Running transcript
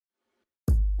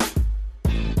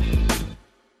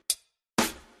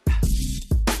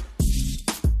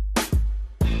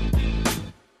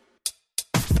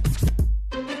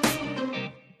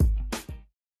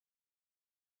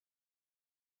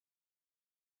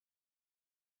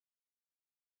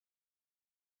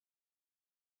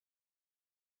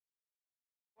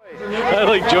I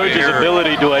like George's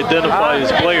ability to identify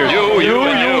his players. You.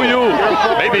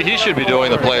 Maybe he should be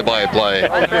doing the play-by-play.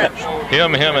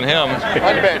 Him, and him.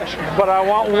 But I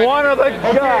want one of the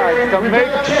guys to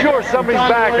make sure somebody's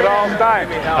back at all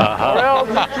times.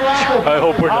 I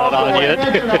hope we're not on yet.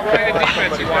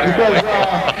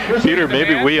 Peter,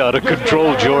 maybe we ought to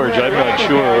control George. I'm not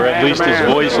sure, or at least his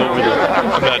voice over there.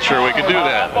 I'm not sure we can do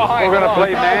that. We're going to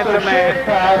play man-to-man.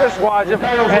 Just watch him,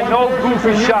 and no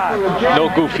goofy shots. No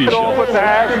goofy shots. Don't put the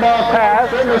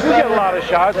pass. We get a lot of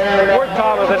shots. We're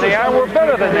taller than they are. We're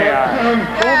better than they are.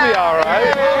 We'll be all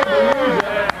right.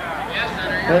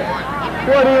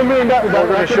 What do you mean? We're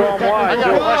going to show them why. I got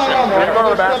a question. Can you go to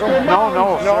the bathroom?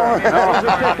 No.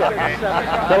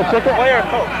 Ticket? Player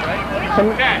coach.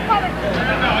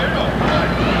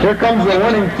 Here comes the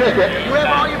winning ticket. Do you have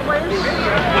all your players?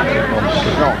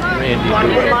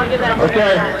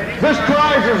 Okay. This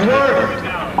prize is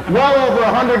worth well over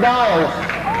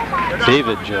 $100.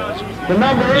 David Jasmine. The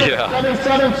number is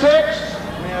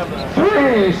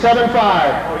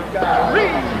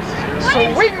 776-375.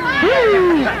 Sweet.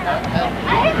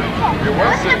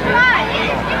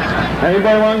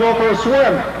 Anybody want to go for a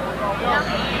swim?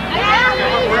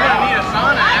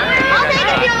 I'll take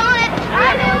it if you want it.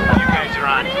 You guys are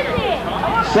on.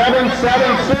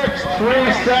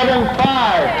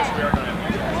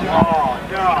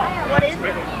 776-375. What is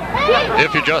it?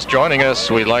 If you're just joining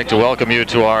us, we'd like to welcome you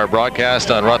to our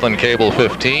broadcast on Rutland Cable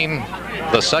 15,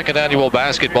 the second annual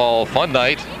basketball fun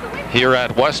night here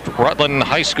at West Rutland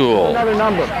High School.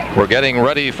 We're getting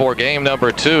ready for game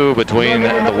number 2 between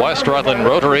the West Rutland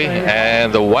Rotary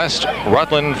and the West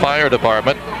Rutland Fire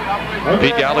Department.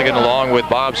 Pete Galligan along with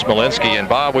Bob Smolinski. And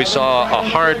Bob, we saw a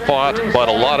hard-fought but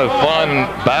a lot of fun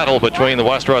battle between the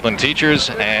West Rutland teachers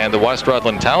and the West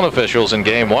Rutland town officials in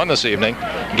game 1 this evening.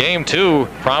 Game 2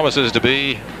 promises to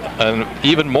be an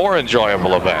even more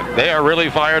enjoyable event. They are really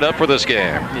fired up for this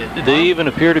game. They even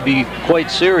appear to be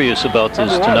quite serious about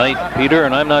this tonight, Peter,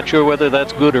 and I'm not sure whether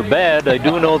that's good or bad. I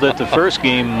do know that the first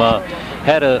game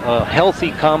had a healthy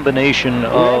combination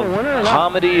of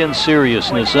comedy and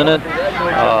seriousness in it.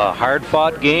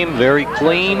 Hard-fought game, very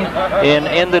clean, and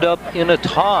ended up in a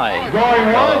tie.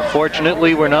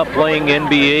 Fortunately, we're not playing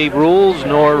NBA rules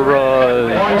nor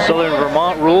Southern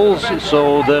Vermont rules,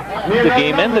 so that the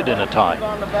game ended in a tie,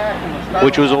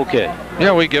 which was okay.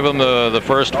 Yeah, we give them the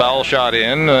first foul shot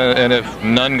in, and if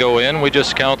none go in, we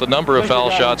just count the number of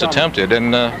foul shots attempted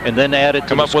and then add it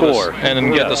to the score.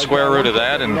 And get the square root of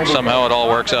that, and somehow it all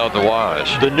works out in the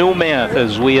wash. The new math,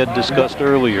 as we had discussed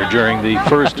earlier during the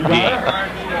first game.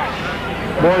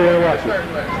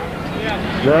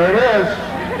 There it is.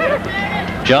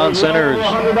 John Center is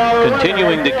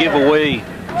continuing to give away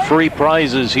free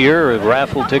prizes here,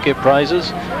 raffle ticket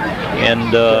prizes,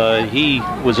 and he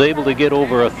was able to get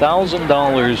over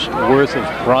 $1,000 worth of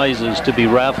prizes to be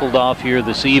raffled off here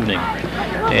this evening.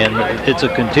 And it's a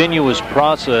continuous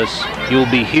process. You'll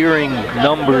be hearing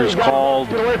numbers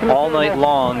called all night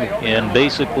long, and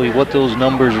basically what those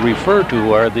numbers refer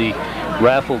to are the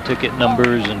raffle ticket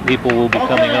numbers, and people will be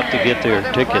coming up to get their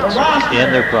tickets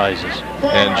and their prizes.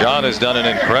 And John has done an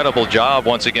incredible job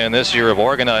once again this year of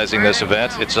organizing this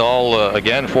event. It's all,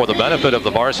 again, for the benefit of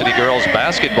the varsity girls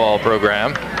basketball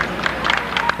program.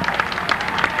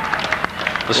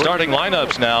 The starting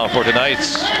lineups now for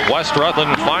tonight's West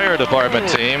Rutland Fire Department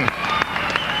team.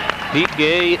 Pete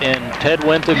Gay and Ted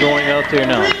Wenta going out there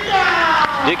now.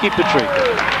 Dickie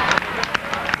Patrica.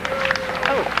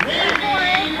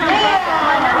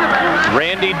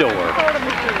 Randy Dorr.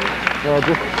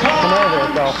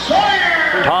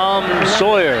 Tom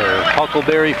Sawyer.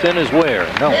 Huckleberry Finn is where?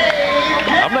 No.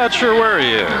 I'm not sure where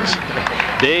he is.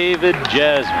 David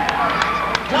Jasmine.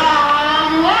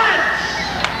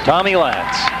 Tommy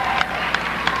Latz.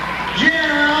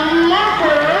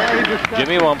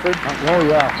 Jimmy Mumford. Oh,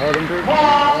 yeah.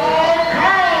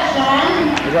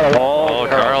 Paul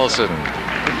Carlson.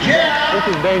 This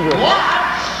is dangerous.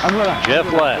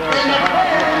 Jeff Latz.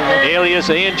 Alias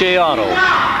A&J Auto.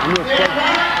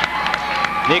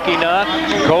 Nicky Knott,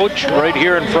 coach, right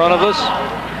here in front of us,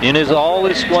 in all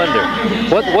his splendor.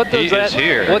 What does that?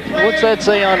 What's that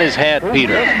say on his hat,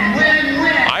 Peter?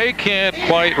 I can't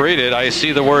quite read it. I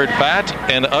see the word fat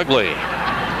and ugly.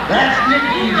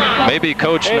 Maybe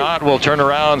Coach Knott will turn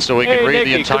around so we can read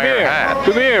Nicky, the entire hat.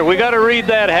 Come here, we got to read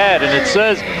that hat, and it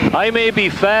says, "I may be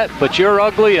fat, but you're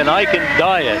ugly, and I can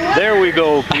diet." There we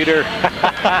go, Peter.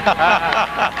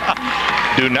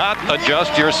 Do not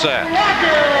adjust your set.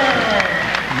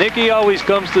 Nicky always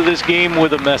comes to this game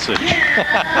with a message.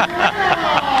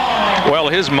 Well,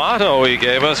 his motto he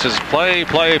gave us is play,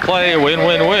 play, play, win,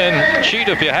 win, win. Cheat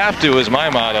if you have to is my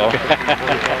motto.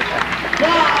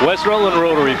 West Rutland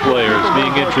Rotary players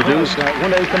being introduced.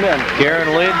 When they come in.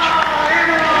 Karen Lynch.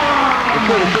 I'm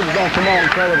sure the kids don't come out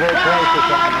and celebrate twice or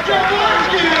something.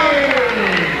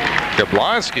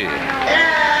 Jablonski.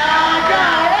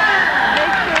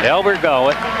 Albert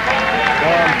Gowett.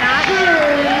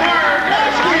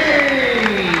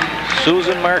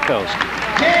 Susan Markowski.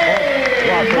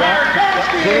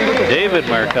 David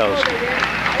Markowski.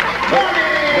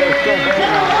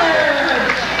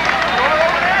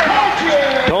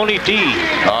 Tony T.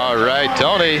 All right,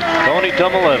 Tony. Tony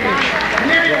Tumalevich.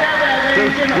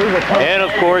 And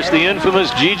of course the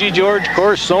infamous Gigi George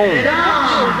Corson.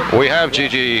 We have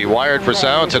Gigi wired for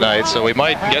sound tonight, so we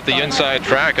might get the inside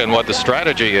track on what the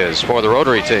strategy is for the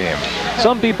Rotary team.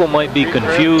 Some people might be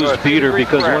confused, Peter,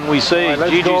 because when we say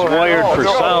Gigi's wired for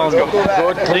sound,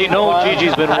 they know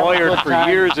Gigi's been wired for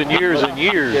years and years and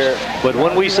years. But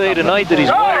when we say tonight that he's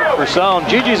wired for sound,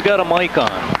 Gigi's got a mic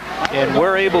on. And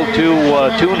we're able to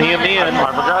tune him in and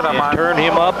turn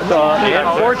him up,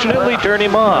 and fortunately turn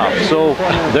him off. So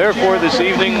therefore this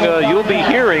evening you'll be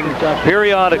hearing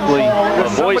periodically the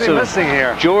voice of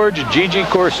George Gigi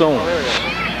Corson.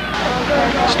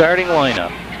 Starting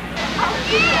lineup.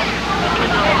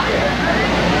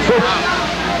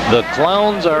 The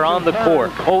Clowns are on the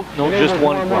court. Oh, no, just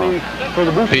one clown.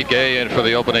 Pete Gay in for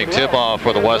the opening tip-off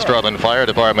for the West Rutland Fire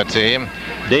Department team.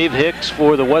 Dave Hicks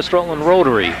for the West Rutland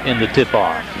Rotary in the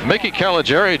tip-off. Mickey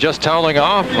Caligieri just toweling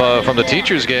off from the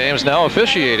teachers' games, now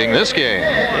officiating this game.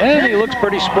 And he looks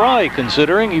pretty spry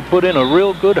considering he put in a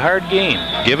real good hard game.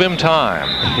 Give him time.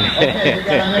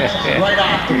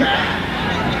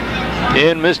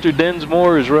 And Mr.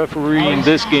 Densmore is refereeing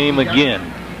this game again.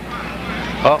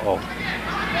 Uh-oh.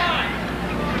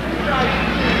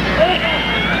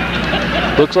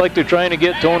 Looks like they're trying to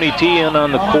get Tony T in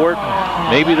on the court.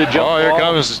 Maybe the jump. Oh, here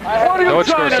comes Coach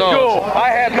Corson.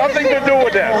 I had nothing to do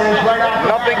with this.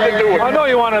 Nothing to do with it. I know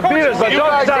you want to beat us, but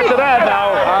don't start to that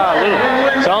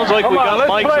now. Sounds like we got mics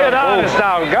on. Let's play it honest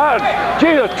now. God,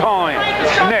 Jesus, Tony.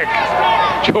 Nick.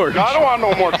 George. I don't want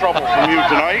no more trouble from you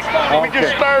tonight. We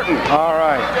just starting. All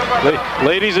right.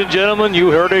 Ladies and gentlemen, you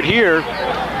heard it here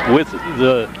with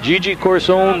the Gigi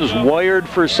Corson's Wired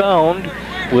for Sound,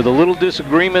 with a little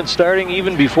disagreement starting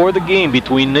even before the game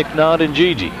between Nick Knott and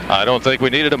Gigi. I don't think we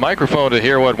needed a microphone to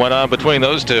hear what went on between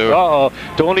those two. Uh-oh.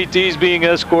 Tony T's being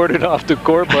escorted off the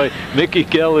court by Mickey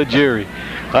Caligieri.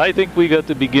 I think we got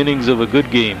the beginnings of a good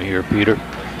game here, Peter.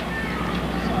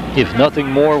 If nothing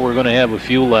more, we're going to have a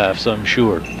few laughs, I'm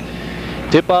sure.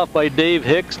 Tip-off by Dave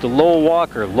Hicks to Lowell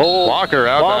Walker. Lowell Walker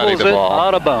outbounding the ball.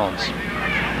 Out of bounds.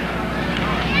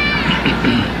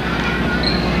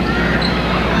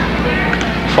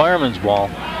 Fireman's ball.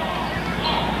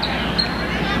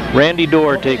 Randy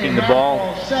Dorr taking the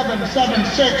ball.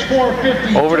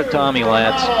 Over to Tommy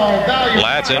Latz.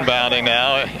 Latz inbounding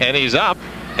now, and he's up,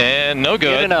 and no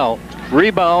good. In and out.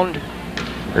 Rebound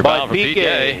by for Pete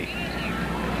Gay.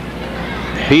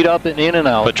 Pete up and in and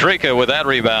out. Patrica with that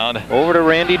rebound. Over to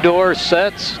Randy Dorr,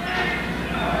 sets,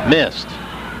 missed.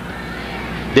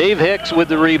 Dave Hicks with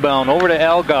the rebound, over to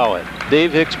Al Gowett.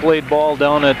 Dave Hicks played ball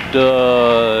down at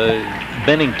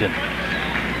Bennington.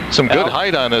 Some good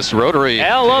height on this Rotary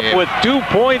Al team. Up with 2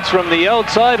 points from the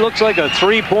outside. Looks like a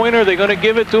three-pointer. They're going to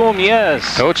give it to him,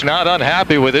 yes. Coach not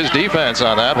unhappy with his defense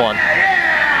on that one.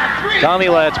 Tommy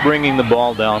Latz bringing the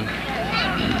ball down.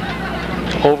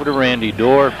 Over to Randy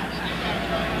Dorr.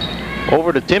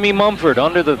 Over to Timmy Mumford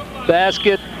under the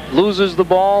basket. Loses the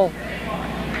ball.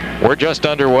 We're just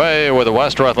underway with the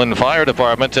West Rutland Fire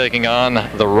Department taking on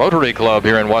the Rotary Club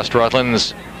here in West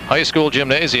Rutland's high school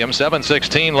gymnasium.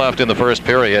 7:16 left in the first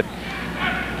period.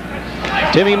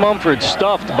 Timmy Mumford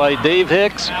stuffed by Dave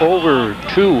Hicks. Over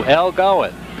to Al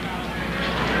Gowett.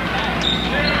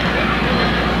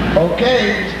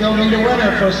 Okay, still need a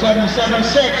winner for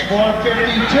 776,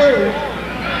 452.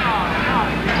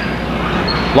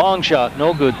 Long shot,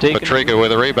 no good. Patrica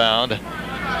with a rebound.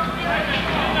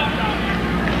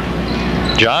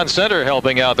 John Center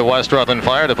helping out the West Rutland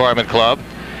Fire Department club.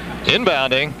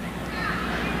 Inbounding.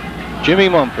 Jimmy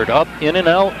Mumford up, in and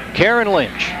out. Karen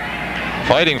Lynch.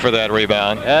 Fighting for that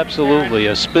rebound. Absolutely,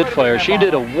 a Spitfire. She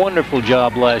did a wonderful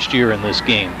job last year in this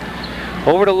game.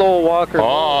 Over to Lowell Walker.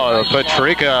 Oh,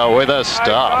 Patrica with a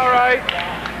stop. All right.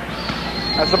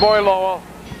 That's the boy, Lowell.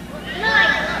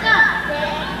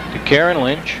 To Karen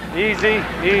Lynch. Easy,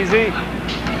 easy.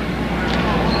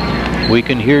 We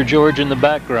can hear George in the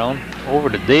background. Over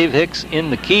to Dave Hicks in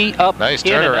the key. Up. Nice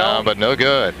turnaround, but no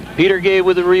good. Peter Gay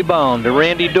with the rebound to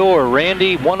Randy Dorr.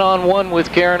 Randy one-on-one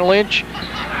with Karen Lynch.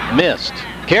 Missed.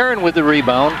 Karen with the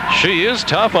rebound. She is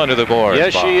tough under the boards.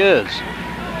 Yes, she is.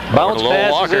 Bounce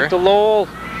passes it to Lowell.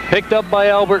 Picked up by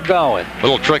Albert Gowan.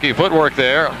 Little tricky footwork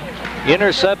there.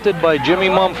 Intercepted by Jimmy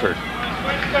Mumford.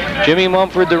 Jimmy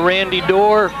Mumford to Randy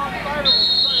Dorr.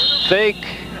 Fake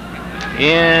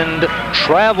and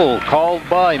travel called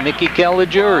by Mickey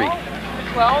Caligiuri.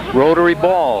 Rotary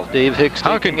ball. Dave Hicks.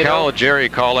 How can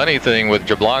Caligiuri call anything with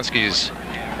Jablonski's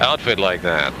outfit like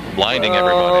that, blinding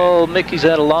everybody? Oh, Mickey's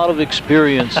had a lot of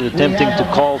experience attempting to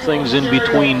call things in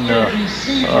between.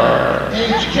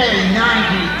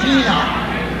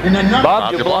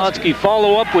 Bob Jablonski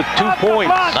follow up with 2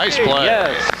 points. Nice play.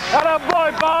 Yes. Atta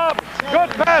boy, Bob. Good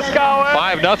pass, Gowan.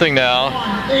 5-0 now.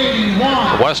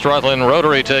 West Rutland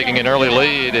Rotary taking an early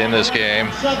lead in this game.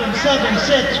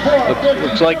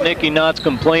 Looks like Nicky Knott's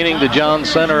complaining to John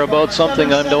Center about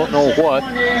something, I don't know what.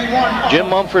 Jim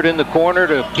Mumford in the corner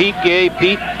to Pete Gay.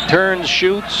 Pete turns,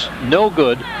 shoots, no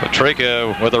good.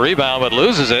 Patrica with a rebound but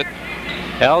loses it.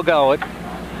 Al Gowett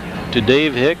to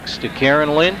Dave Hicks to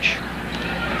Karen Lynch.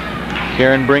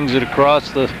 Karen brings it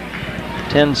across the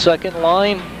 10-second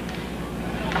line.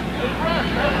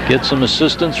 Gets some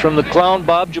assistance from the clown.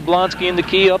 Bob Jablonski in the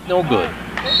key, up no good.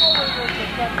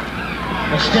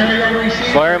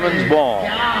 Fireman's ball.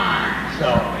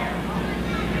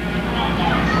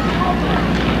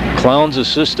 Clowns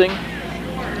assisting.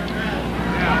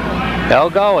 Al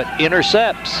Gowett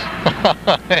intercepts.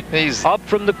 He's up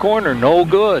from the corner, no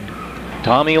good.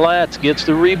 Tommy Latz gets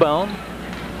the rebound.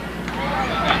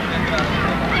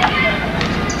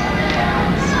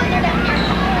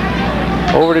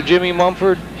 Over to Jimmy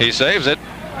Mumford. He saves it.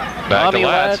 Back Tommy to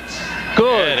Latz.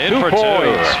 Good. And in 2 for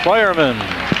points. 2. Fireman.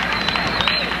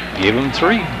 Give him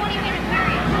 3.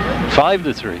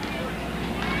 5-3.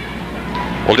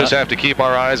 We'll just have to keep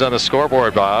our eyes on the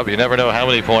scoreboard, Bob. You never know how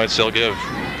many points they'll give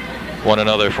one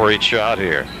another for each shot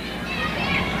here.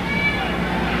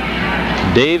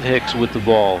 Dave Hicks with the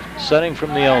ball, setting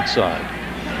from the outside.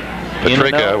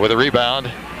 Patrica with a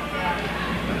rebound.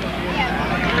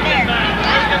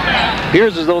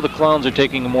 Appears as though the Clowns are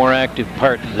taking a more active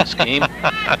part in this game.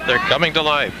 They're coming to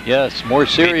life. Yes, more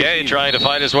serious. PK trying to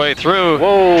fight his way through.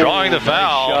 Whoa, drawing the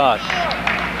foul. Nice shot.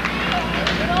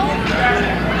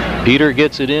 Peter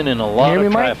gets it in a lot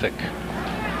of traffic.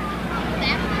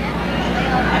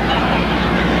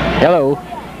 Hello.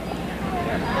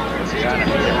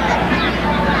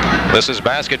 This is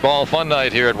basketball fun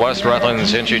night here at West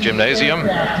Rutland's Hinchy Gymnasium.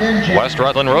 West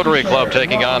Rutland Rotary Club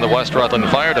taking on the West Rutland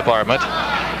Fire Department.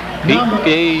 Pete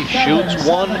Gay shoots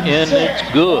one and it's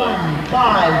good.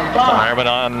 Fireman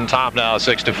on top now,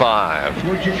 6-5.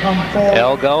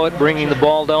 Al Gowett bringing the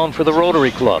ball down for the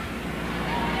Rotary Club.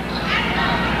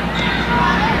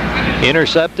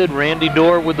 Intercepted. Randy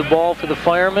Dorr with the ball for the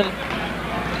Firemen.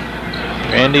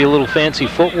 Randy, a little fancy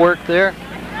footwork there.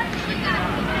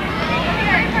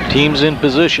 Team's in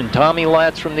position. Tommy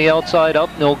Latz from the outside, up,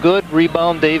 no good.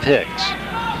 Rebound, Dave Hicks.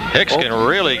 Hicks can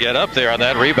really get up there on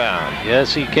that rebound.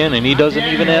 Yes, he can, and he doesn't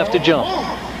even have to jump.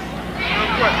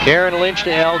 Karen Lynch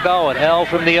to Al Gowett. Al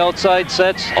from the outside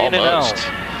sets in and out.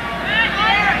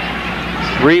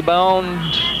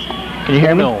 Rebound. Can you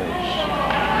hear me? No.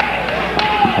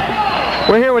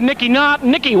 We're here with Nicky Knott.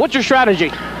 Nicky, what's your strategy?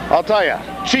 I'll tell you,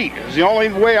 cheat is the only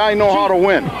way I know how to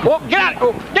win. Well, get out.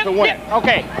 Oh, To win.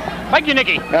 Okay. Thank you,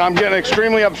 Nicky. And I'm getting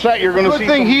extremely upset. You're going to see. Good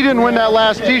thing he didn't win that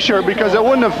last T-shirt because it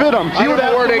wouldn't have fit him. I don't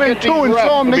know where they get these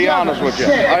refs, to be honest with you.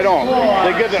 I don't.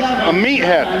 They get a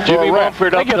meathead for Jimmy a ref.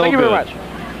 Mumford up, Thank you very much.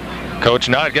 Coach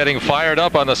Knott getting fired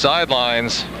up on the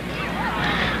sidelines.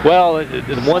 Well,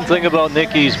 the one thing about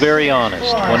Nicky, he's very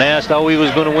honest. When asked how he was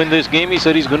going to win this game, he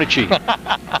said he's going to cheat.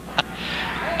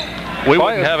 We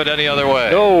wouldn't have it any other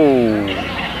way. No.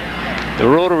 The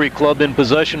Rotary Club in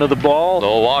possession of the ball.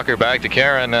 Noel Walker back to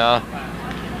Karen now.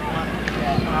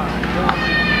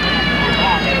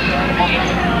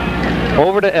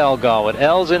 Over to Al Gowett.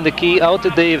 Al's in the key, out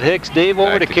to Dave Hicks. Dave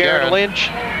over to Karen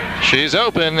Lynch. She's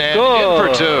open and Good. in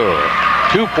for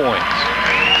 2. 2 points.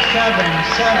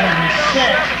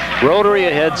 7-7-6. Rotary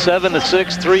ahead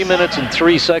 7-6, 3 minutes and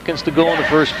 3 seconds to go in the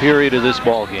first period of this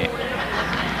ball game.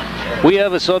 We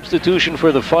have a substitution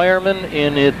for the Firemen,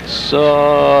 and it's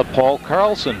Paul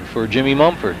Carlson for Jimmy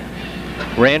Mumford.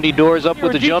 Randy Dorr's up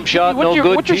with the jump shot, no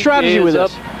good. What's your strategy with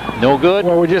this? No good.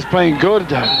 Well, we're just playing good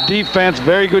defense,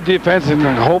 very good defense, and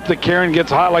hope that Karen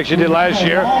gets hot like she did last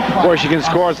year, where she can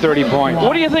score 30 points.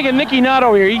 What do you think of Nicky Knott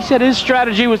over here? He said his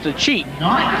strategy was to cheat.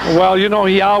 Well, you know,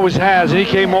 he always has. And he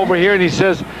came over here and he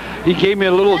says, he gave me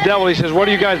a little devil. He says, what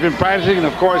have you guys been practicing? And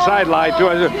of course, I lied too.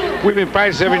 I said, we've been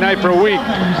practicing every night for a week.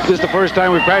 This is the first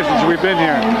time we've practiced since we've been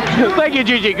here. Thank you,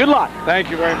 Gigi. Good luck.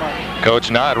 Thank you very much. Coach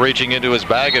Knott reaching into his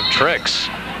bag of tricks.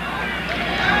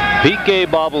 Pete Gay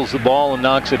bobbles the ball and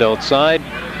knocks it outside.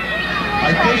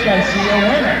 I think I see a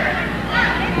winner.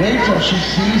 Wait till she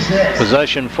sees this.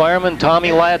 Possession Fireman.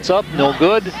 Tommy Latz up. No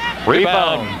good.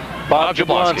 Rebound. Bob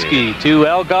Jablonski to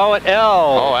Al Gowett.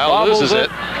 Oh, Al loses it.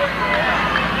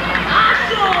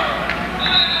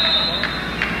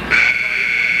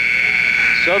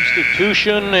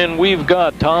 Substitution, and we've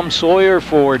got Tom Sawyer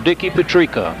for Dickie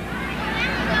Petrika.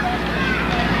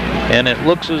 And it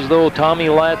looks as though Tommy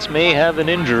Latz may have an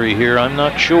injury here. I'm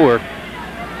not sure.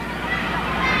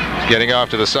 He's getting off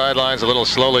to the sidelines a little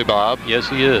slowly, Bob. Yes,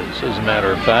 he is, as a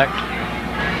matter of fact.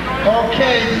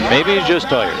 Okay. Maybe he's just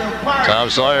tired. Tom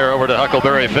Sawyer over to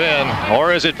Huckleberry Finn.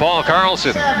 Or is it Paul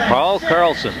Carlson? Paul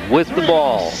Carlson with the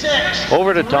ball.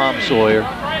 Over to Tom Sawyer.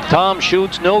 Tom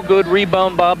shoots, no good.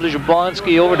 Rebound, Bob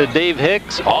Jablonski over to Dave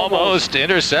Hicks. Almost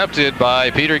intercepted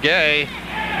by Peter Gay.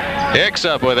 Hicks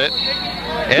up with it.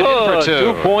 And in for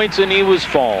two. 2 points, and he was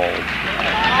fouled.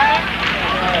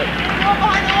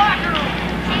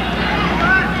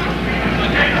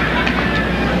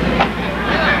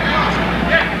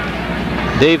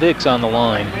 Dave Hicks on the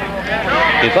line.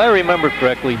 If I remember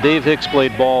correctly, Dave Hicks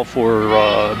played ball for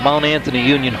Mount Anthony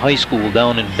Union High School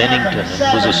down in Bennington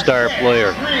and was a star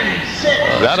player.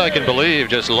 That I can believe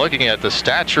just looking at the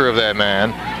stature of that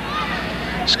man.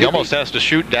 He almost has to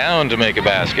shoot down to make a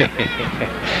basket.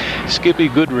 Skippy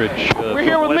Goodrich. We're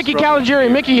here with Mickey Caligari.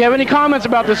 Mickey, you have any comments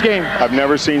about this game? I've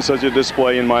never seen such a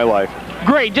display in my life.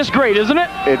 Great, just great, isn't it?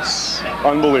 It's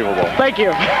unbelievable. Thank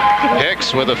you.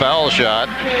 Hicks with a foul shot.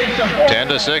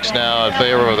 10-6 now in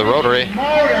favor of the Rotary.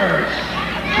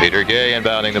 Peter Gay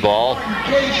inbounding the ball.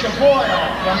 Case of oil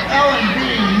from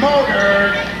L&B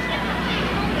Motors.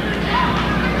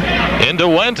 Into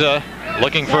Wenta,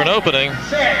 looking for an opening.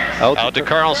 Out to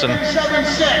Carlson.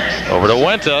 Over to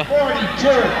Wenta.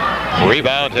 42.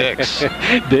 Rebound Hicks.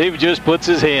 Dave just puts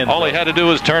his hand All he up. had to do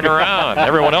was turn around.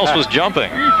 Everyone else was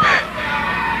jumping.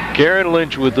 Karen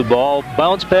Lynch with the ball.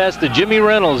 Bounce pass to Jimmy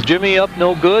Reynolds. Jimmy up,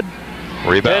 no good.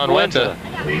 Rebound Wenta.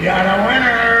 We got a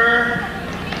winner.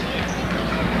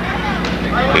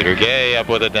 Peter Gay up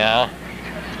with it now.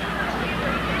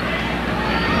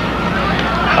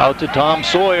 Out to Tom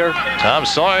Sawyer. Tom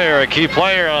Sawyer, a key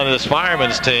player on this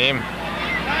Fireman's team.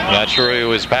 Not sure who he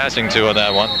was passing to on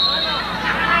that one.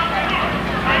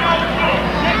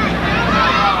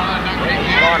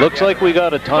 Looks like we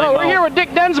got a timeout. Oh, we're here with Dick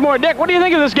Densmore. Dick, what do you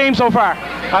think of this game so far?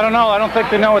 I don't know. I don't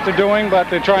think they know what they're doing, but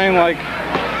they're trying like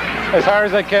as hard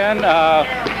as they can. Of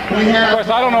course,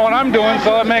 I don't know what I'm doing,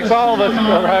 so it makes all of us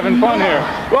having fun here.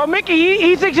 Well, Mickey,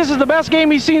 he thinks this is the best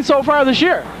game he's seen so far this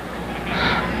year.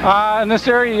 In this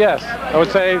area, yes. I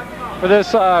would say for this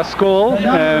school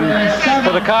and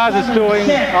for the cause it's doing,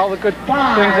 all the good things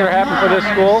that are happening for this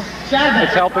school,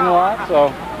 it's helping a lot.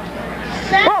 So,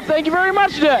 Well, thank you very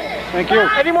much today. thank you.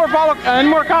 Any more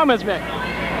comments, Mick?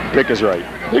 Dick is right.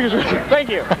 Thank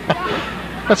you.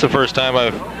 That's the first time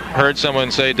I've heard someone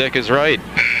say Dick is right.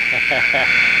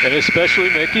 And especially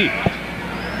Mickey.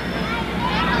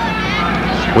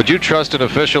 Would you trust an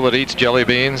official that eats jelly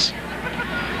beans?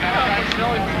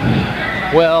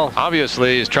 Well,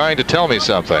 Obviously, he's trying to tell me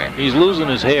something. he's losing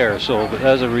his hair, so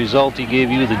as a result, he gave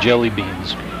you the jelly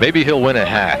beans. Maybe he'll win a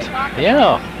hat.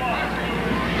 Yeah.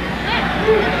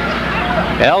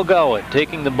 Al Gowett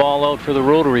taking the ball out for the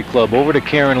Rotary Club. Over to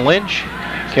Karen Lynch.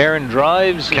 Karen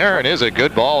drives. Karen is a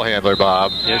good ball handler,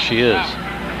 Bob. Yes, she is.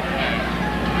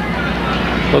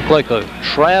 Looked like a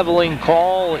traveling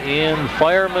call in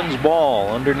Fireman's ball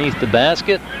underneath the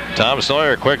basket. Tom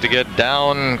Sawyer quick to get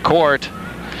down court.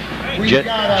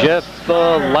 Jeff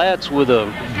Latz with a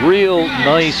real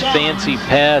nice fancy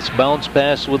pass, bounce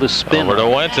pass with a spin. Over to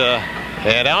Wenta.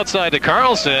 And outside to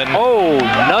Carlson. Oh,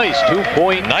 nice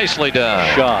 2-point Nicely done.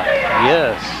 shot.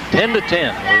 Yes,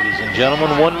 10-10, ladies and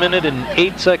gentlemen. 1 minute and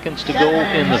 8 seconds to go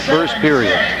in the first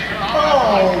period.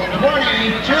 Oh,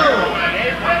 22.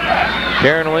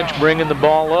 Karen Lynch bringing the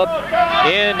ball up,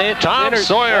 and it's Tom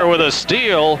Sawyer with a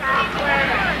steal.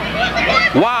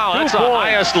 Wow, that's the 2 points.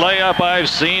 highest layup I've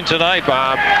seen tonight,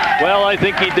 Bob. Well, I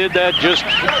think he did that just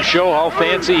to show how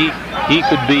fancy he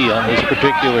could be on this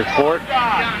particular court.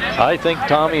 I think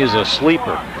Tommy is a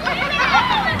sleeper.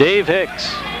 Dave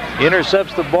Hicks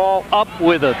intercepts the ball up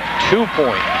with a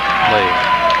 2-point lay.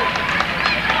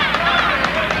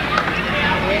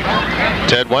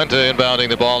 Ted Wenta inbounding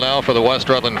the ball now for the West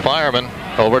Rutland Firemen.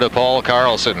 Over to Paul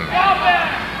Carlson.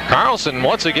 Carlson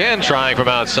once again trying from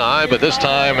outside, but this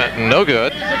time no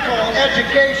good. Physical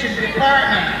Education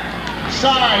Department.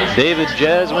 Size. David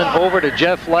Jasmine over to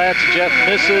Jeff Latz. Jeff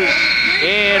misses,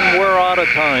 and we're out of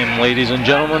time, ladies and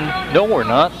gentlemen. No, we're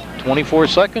not. 24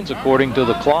 seconds according to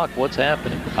the clock. What's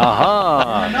happening?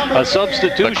 Aha! A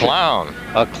substitution. The clown.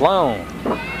 A clown.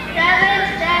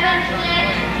 776.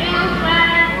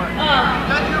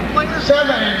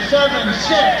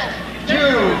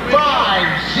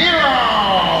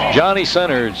 7-7-6-2-5-0. Johnny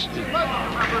Centers.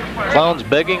 Clown's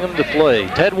begging him to play.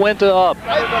 Ted Wenta up,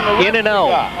 in and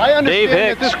out. I understand Dave that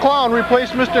Hicks. this clown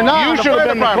replaced Mr. Nah. You should have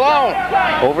been the clown.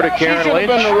 Over to Karen She should have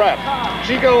Lynch. been the ref.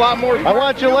 She got a lot more. I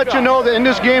want to let you know that in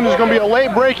this game there's going to be a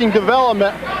late-breaking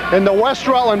development in the West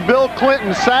Rutland Bill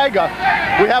Clinton saga.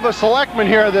 We have a selectman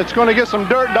here that's going to get some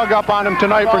dirt dug up on him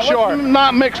tonight for sure. Let's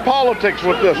not mix politics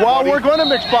with this. Well, buddy. we're going to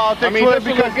mix politics I mean, with this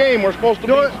it is because a game. We're supposed to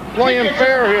be playing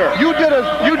fair here. you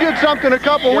did something a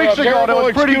couple weeks ago that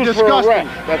was pretty disgusting.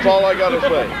 That's all I got to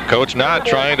say. Coach Knott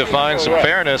trying to find some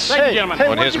fairness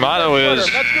when his motto is,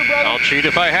 I'll cheat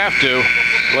if I have to.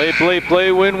 Play, play,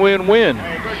 play, win, win, win.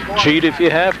 Cheat if you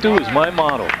have to is my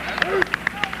motto.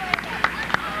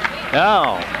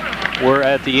 Now, we're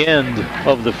at the end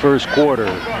of the first quarter,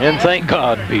 and thank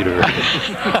God, Peter.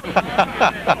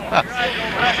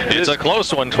 It's a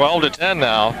close one, 12-10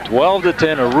 now.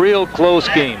 12-10, a real close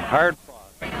game, hard fought.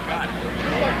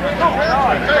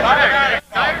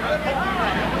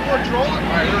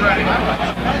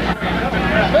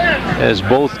 As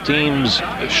both teams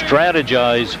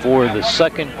strategize for the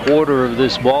second quarter of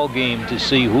this ball game to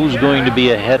see who's going to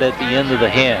be ahead at the end of the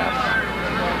half.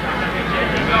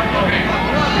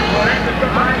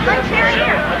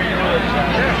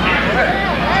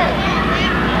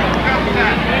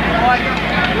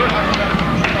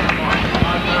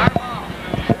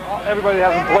 Everybody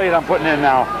that hasn't played, I'm putting in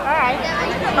now. All right.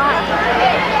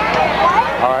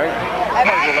 All right.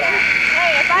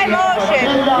 Hey, if I motion.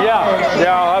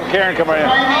 Yeah, I'll have Karen come right in.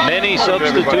 Many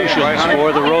substitutions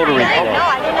for the Rotary Club. No,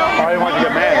 I didn't know. I didn't want you to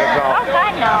get mad, that's all. Oh,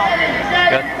 God, no.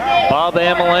 Got Bob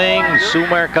Amelang, Sue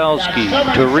Markowski,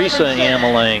 Teresa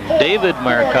Amelang, David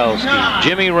Markowski,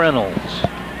 Jimmy Reynolds.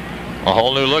 A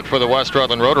whole new look for the West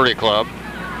Rutland Rotary Club.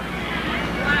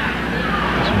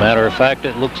 As a matter of fact,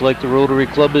 it looks like the Rotary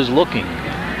Club is looking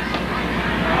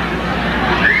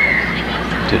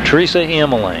to Teresa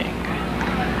Amelang.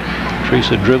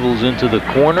 Teresa dribbles into the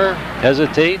corner,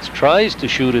 hesitates, tries to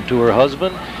shoot it to her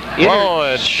husband. Oh,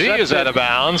 and she is out of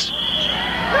bounds.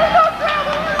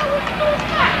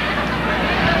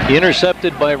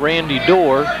 Intercepted by Randy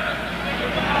Dorr,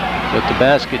 but the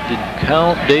basket didn't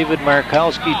count. David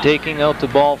Markowski taking out the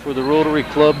ball for the Rotary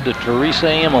Club to Teresa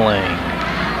Amelang.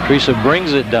 Teresa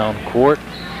brings it down court,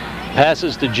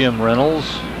 passes to Jim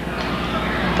Reynolds.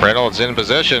 Reynolds in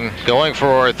position, going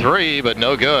for a three, but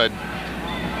no good.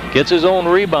 Gets his own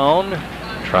rebound.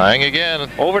 Trying again.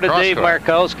 Over to Dave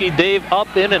Markowski. Dave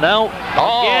up, in, and out.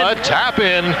 Oh, again. a tap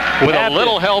in with a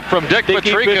little help from Dickie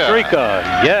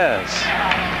Petrika. Yes.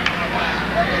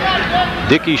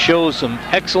 Dickie shows some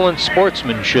excellent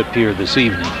sportsmanship here this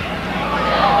evening.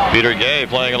 Peter Gay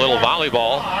playing a little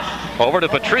volleyball. Over to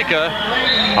Petrika.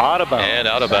 Out of bounds. And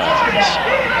out of bounds.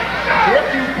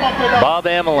 Bob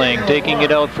Amelang taking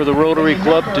it out for the Rotary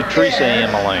Club to Teresa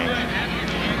Amelang.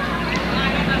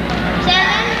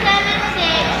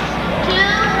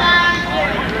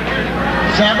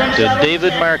 7-7-6-2-5-0. To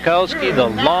David Markowski, the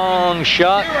long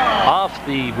shot off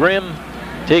the rim,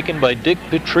 taken by Dick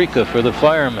Petrika for the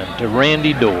Firemen to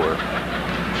Randy Dorr.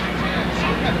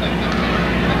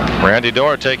 Randy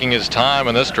Dorr taking his time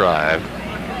in this drive.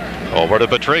 Over to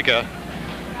Petrika.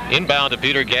 Inbound to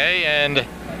Peter Gay, and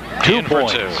 2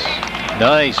 points.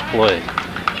 Nice play.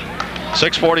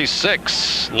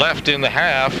 6:46 left in the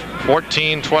half.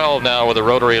 14-12 now with the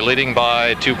Rotary leading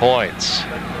by 2 points.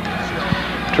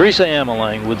 Teresa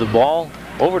Amelang with the ball.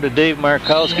 Over to Dave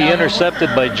Markowski,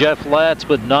 intercepted by Jeff Latz,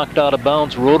 but knocked out of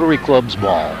bounds. Rotary Club's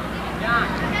ball.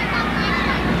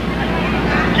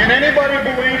 Can anybody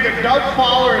believe that Doug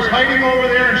Fowler is hiding over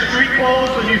there in street clothes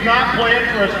and he's not playing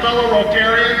for his fellow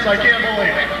Rotarians? I can't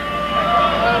believe it.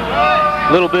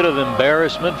 A little bit of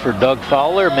embarrassment for Doug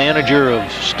Fowler, manager of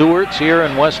Stewart's here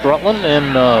in West Rutland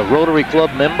and Rotary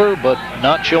Club member, but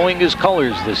not showing his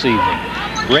colors this evening.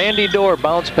 Randy Dorr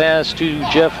bounce pass to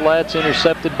Jeff Latz,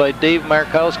 intercepted by Dave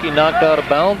Markowski, knocked out of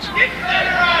bounds.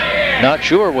 Not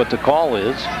sure what the call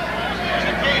is.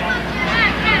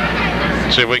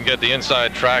 See if we can get the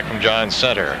inside track from John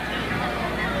Center.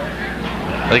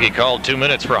 I think he called 2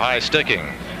 minutes for high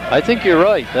sticking. I think you're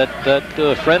right. That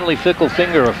friendly fickle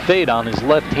finger of fate on his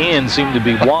left hand seemed to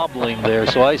be wobbling there,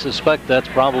 so I suspect that's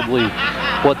probably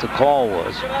what the call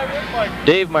was.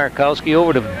 Dave Markowski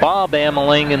over to Bob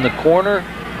Amelang in the corner.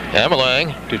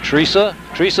 Amelang to Teresa.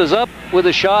 Teresa's up with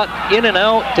a shot, in and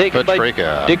out, taken by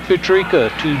Dick Petrika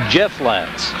to Jeff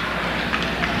Latz.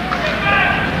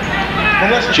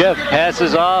 Jeff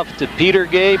passes off to Peter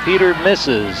Gay. Peter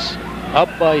misses. Up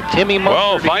by Timmy Munford.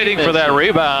 Well, fighting for that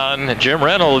rebound. Jim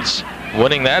Reynolds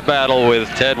winning that battle with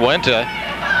Ted Wenta.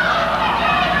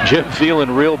 Jim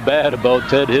feeling real bad about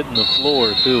Ted hitting the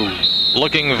floor, too.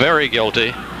 Looking very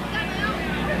guilty.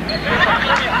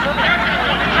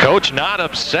 Coach not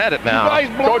upset at now.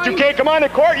 Coach, you can't come on the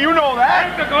court. You know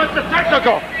that. Technical, it's a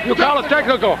technical. You call it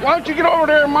technical. Why don't you get over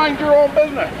there and mind your own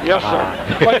business? Yes, sir.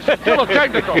 But it's still a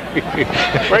technical.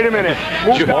 Wait a minute.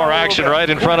 Move More action right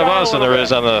in front of us than there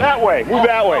is on the... That way. Move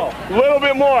that way. A little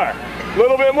bit more. A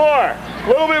little bit more. A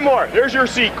little bit more. There's your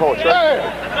seat, Coach. Right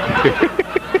there.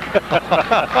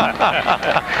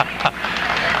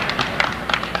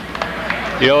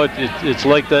 You know, it's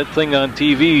like that thing on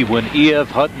TV when E.F.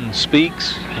 Hutton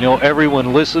speaks. You know,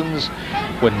 everyone listens.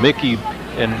 When Mickey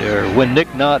when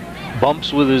Nick Knott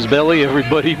bumps with his belly,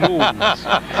 everybody moves.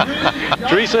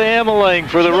 Teresa Amelang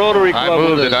for the Rotary Club. I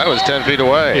moved it. I was 10 feet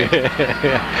away.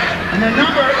 And the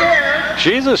number is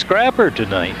She's a scrapper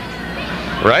tonight.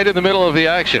 Right in the middle of the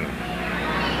action. 776-267.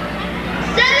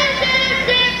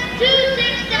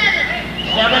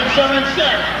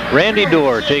 776. Randy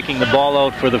Dorr taking the ball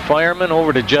out for the Firemen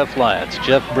over to Jeff Latz.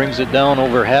 Jeff brings it down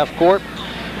over half court.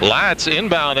 Latz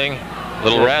inbounding.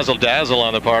 Little razzle-dazzle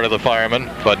on the part of the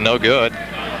Firemen, but no good.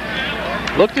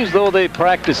 Looked as though they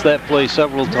practiced that play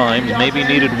several times, maybe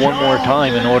needed one more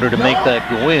time in order to make that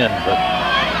go in. But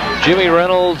Jimmy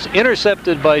Reynolds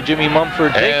intercepted by Jimmy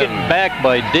Mumford, taken back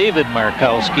by David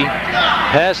Markowski.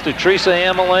 Pass to Teresa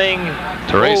Amelang.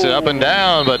 Teresa up and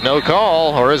down, but no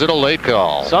call, or is it a late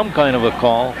call? Some kind of a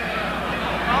call.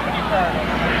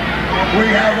 We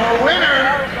have a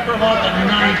winner for about the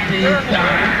 19th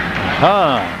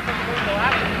time.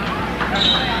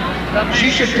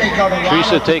 She should take out a lot.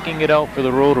 Teresa taking it out for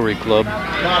the Rotary Club.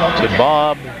 To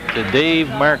Bob, to Dave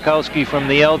Markowski from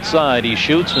the outside. He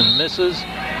shoots and misses.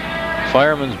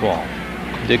 Fireman's ball.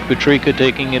 Dick Petrika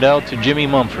taking it out to Jimmy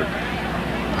Mumford.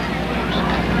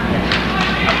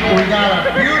 We got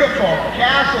a beautiful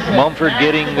castle. Mumford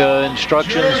getting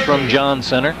instructions from John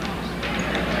Center.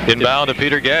 Inbound to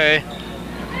Peter Gay.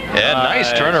 And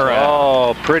nice turnaround.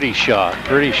 Oh, pretty shot,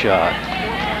 pretty shot.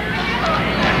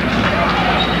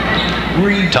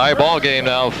 Tie ball game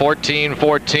now,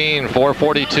 14-14,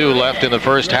 4:42 left in the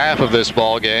first half of this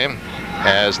ball game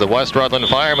as the West Rutland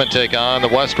Firemen take on the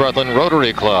West Rutland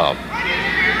Rotary Club.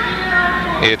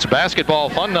 It's basketball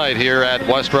fun night here at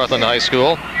West Rutland High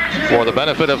School for the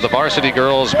benefit of the varsity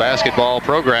girls basketball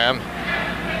program.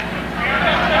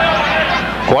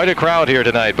 Quite a crowd here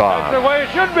tonight, Bob. That's the way it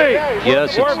should be.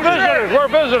 Yes, we're visitors. We're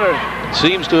visitors.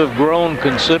 Seems to have grown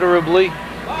considerably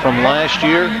from last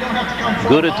year.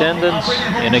 Good attendance,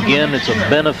 and again, it's a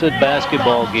benefit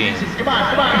basketball game.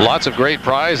 Lots of great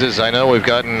prizes. I know we've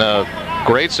gotten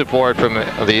great support from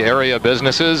the area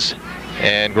businesses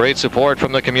and great support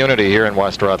from the community here in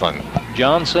West Rutland.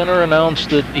 John Center announced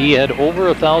that he had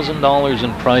over $1,000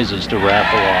 in prizes to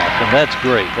raffle off, and that's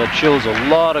great. That shows a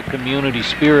lot of community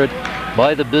spirit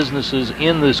by the businesses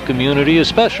in this community,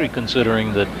 especially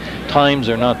considering that times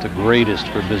are not the greatest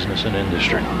for business and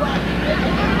industry.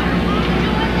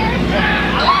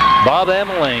 Bob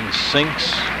Amelang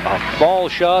sinks a fall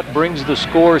shot, brings the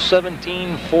score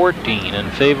 17-14 in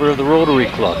favor of the Rotary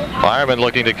Club. Firemen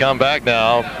looking to come back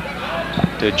now.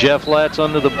 To Jeff Latz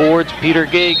under the boards. Peter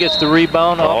Gay gets the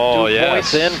rebound, up 2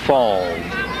 points and falls.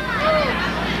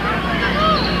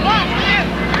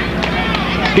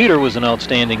 Peter was an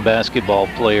outstanding basketball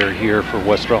player here for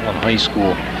West Rutland High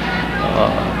School,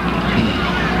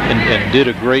 and did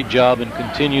a great job and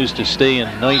continues to stay in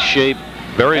nice shape.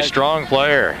 Very strong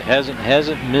player. Hasn't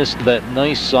missed that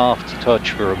nice soft touch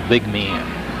for a big man.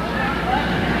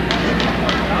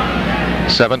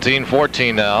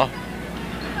 17-14 now.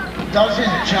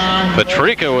 Doesn't John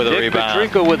Petrika with a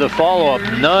rebound. Petrika with a follow-up.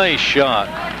 Nice shot.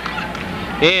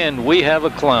 And we have a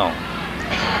clown.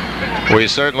 We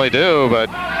certainly do, but...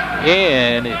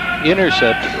 And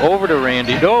intercepted over to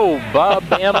Randy. No, Bob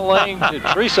Amelang to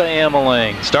Teresa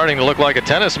Amelang. Starting to look like a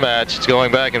tennis match. It's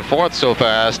going back and forth so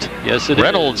fast. Yes, it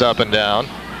Reynolds is. Up and down.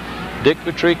 Dick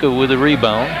Petrika with a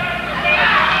rebound.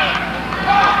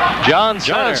 John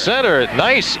Center.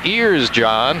 Nice ears,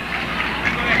 John.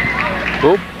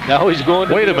 Oop, now he's going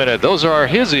to... Wait a minute, those are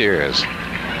his ears.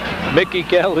 Mickey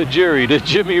Caligiuri to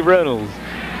Jimmy Reynolds.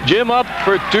 Jim up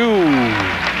for 2.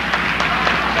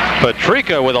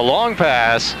 Petrika with a long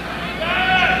pass.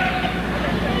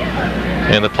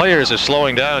 And the players are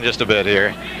slowing down just a bit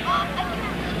here.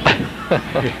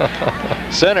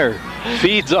 Center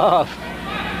feeds off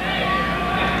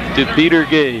to Peter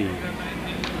Gay.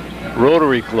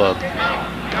 Rotary Club.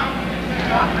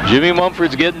 Jimmy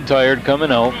Mumford's getting tired,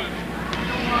 coming out.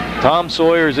 Tom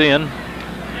Sawyer's in.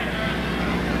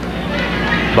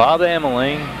 Bob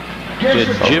Amelang to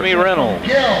Jimmy Reynolds.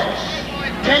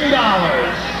 $10.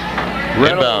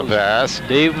 Inbound pass.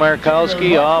 Dave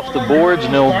Markowski off the boards,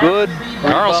 no good.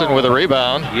 Carlson with a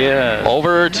rebound. Yeah.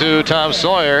 Over to Tom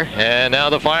Sawyer, and now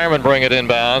the Firemen bring it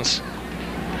inbounds.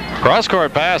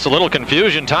 Cross-court pass, a little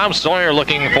confusion. Tom Sawyer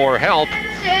looking for help.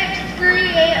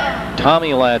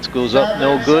 Tommy Latz goes up,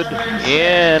 no good.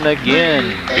 And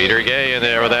again. Peter Gay in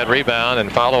there with that rebound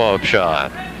and follow-up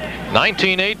shot.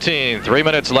 19-18, 3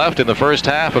 minutes left in the first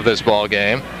half of this ball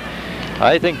game.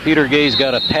 I think Peter Gay's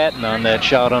got a patent on that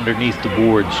shot underneath the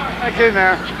boards. Back in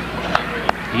there.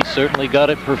 He certainly got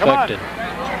it perfected.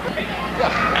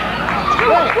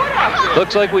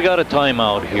 Looks like we got a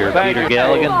timeout here, Peter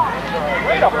Galligan.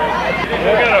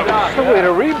 Way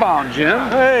to rebound, Jim.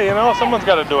 Hey, you know, someone's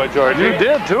got to do it, George. You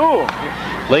did, too.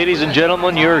 Ladies and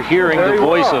gentlemen, you're hearing the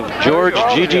voice of George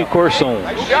Gigi Corson.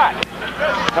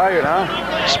 Tired,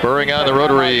 huh? Spurring on the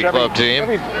Rotary Club team.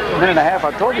 Every minute and a half,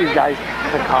 I told these guys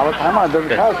to call it timeout. They're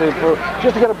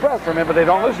just to get a breath from me, but they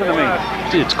don't listen to me.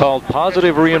 It's called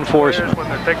positive reinforcement. When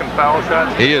they're taking foul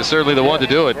shots. He is certainly the one to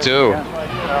do it, too.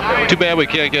 Too bad we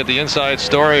can't get the inside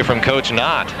story from Coach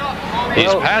Knott.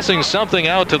 He's passing something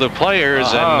out to the players,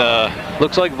 and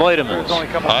looks like vitamins.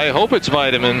 I hope it's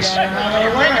vitamins.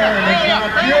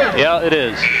 Yeah, it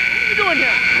is. What are you doing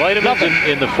here? Vitamins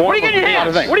in the form of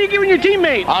mints. What are you giving your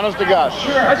teammate? Honest to God.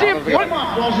 I see him. What?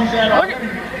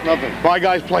 Nothing. My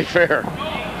guys play fair.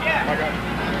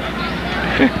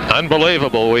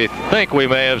 Unbelievable. We think we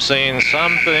may have seen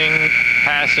something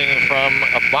passing from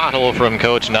a bottle from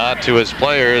Coach Knott to his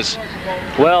players.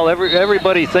 Well,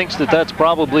 everybody thinks that that's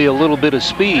probably a little bit of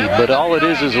speed, but all it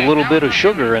is a little bit of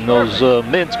sugar in those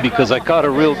mints, because I caught a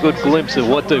real good glimpse of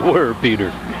what they were,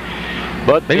 Peter.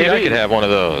 But maybe I could have one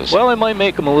of those. Well, I might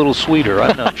make them a little sweeter.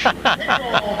 I'm not sure.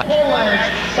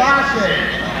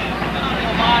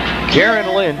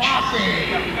 Karen Lynch.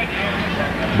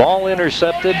 Ball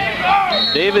intercepted.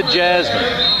 David Jasmine.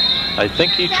 I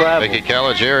think he traveled. Mickey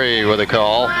Caligieri with a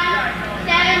call.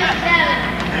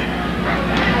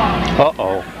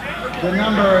 Uh-oh. The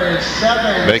number is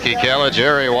 7. Mickey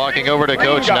Caligieri walking over to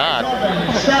Coach Knott.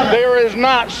 There is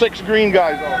not 6 green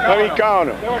guys. Let me count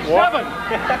them. There were 7.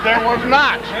 There was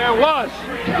not. There was.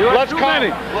 Let's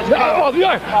count. Oh,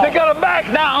 they got them back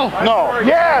now. No.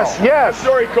 Yes, yes.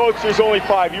 Sorry, Coach, there's only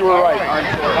 5. You were right.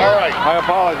 All right. I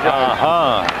apologize.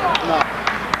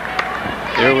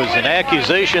 There was an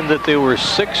accusation that there were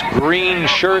 6 green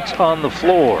shirts on the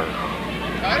floor.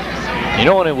 You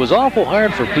know, and it was awful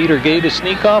hard for Peter Gay to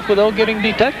sneak off without getting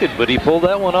detected, but he pulled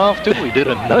that one off too. He did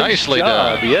a Nicely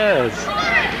job. done. Yes.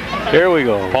 Here we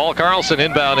go. Paul Carlson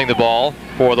inbounding the ball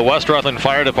for the West Rutland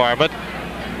Fire Department.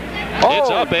 It's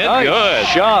up and nice good.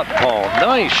 Shot, Paul.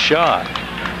 Nice shot.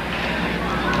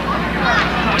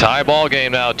 Tie ball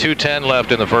game now. 2:10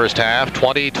 left in the first half.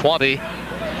 20-20.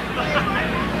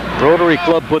 Rotary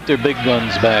Club put their big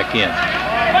guns back in.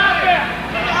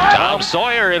 Tom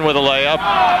Sawyer in with a layup.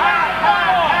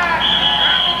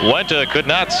 Wenta could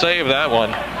not save that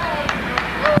one.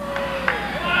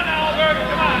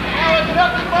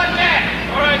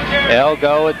 Al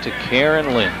Gowett to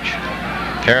Karen Lynch.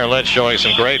 Karen Lynch showing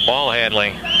some great ball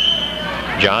handling.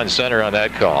 John Center on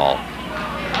that call.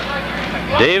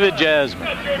 David Jasmine.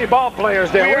 Dirty ball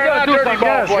players there. We We're are going to do not something. dirty ball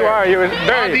Yes, you players. are. You're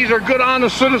very. These are good,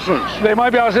 honest citizens. They might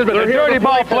be honest, but they're here dirty to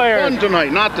ball play for players. fun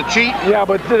tonight, not to cheat. Yeah,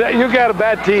 but you got a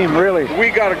bad team, really.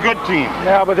 We got a good team.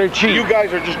 Yeah, but they're cheap. You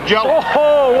guys are just jealous.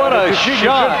 Oh, what a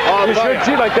shot. You should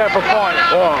cheat like that for points.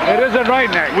 It isn't right,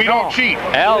 Nick. We don't cheat.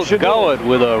 Al Gowett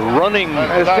with a running.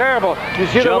 It's terrible. You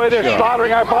see the way they're shot.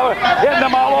 slaughtering our power, hitting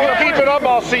them all over. Keep it up,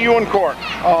 I'll see you in court.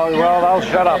 Oh, well, I'll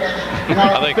shut up.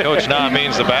 I think Coach Knott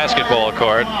means the basketball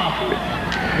court.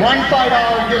 One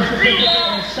 $5 gives the ticket is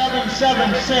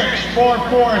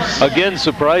 776-446. Again,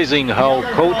 surprising how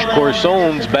Coach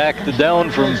Corson's backed down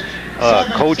from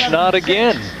Coach Knott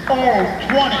again. Well,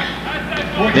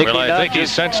 I think he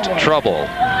sensed trouble.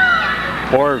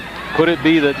 Or could it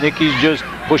be that Nicky's just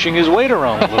pushing his weight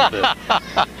around a little bit?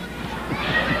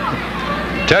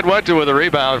 Ted Wenta with a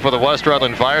rebound for the West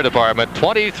Rutland Fire Department.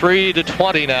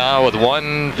 23-20 now with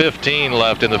 1:15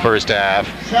 left in the first half.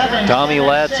 Tommy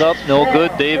Latz up, no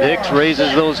good. Dave Hicks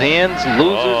raises those hands,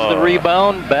 loses the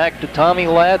rebound. Back to Tommy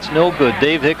Latz, no good.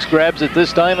 Dave Hicks grabs it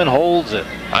this time and holds it.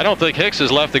 I don't think Hicks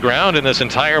has left the ground in this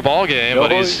entire ball game,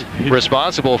 but he's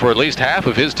responsible for at least half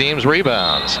of his team's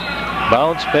rebounds.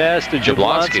 Bounce pass to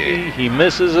Jablonski. He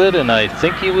misses it, and I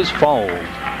think he was fouled.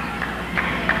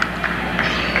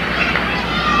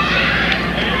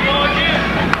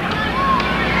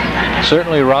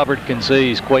 Certainly Robert can say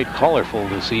he's quite colorful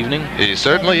this evening. He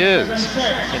certainly is.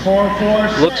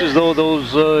 Looks as though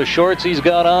those shorts he's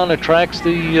got on attracts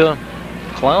the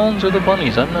clowns or the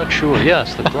bunnies. I'm not sure.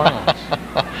 Yes, the clowns.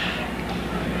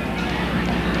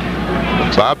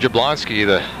 Bob Jablonski,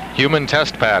 the human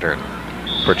test pattern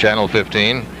for Channel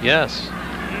 15. Yes.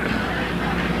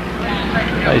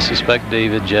 I suspect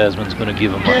David Jasmine's going to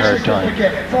give him a hard time.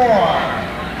 4,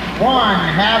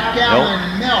 1/2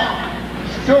 gallon milk.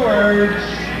 Stewards.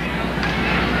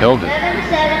 Held it.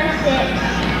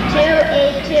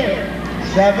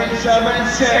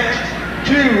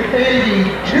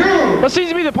 776-282. What seems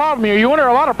to be the problem here? You under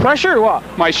a lot of pressure or what?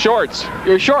 My shorts.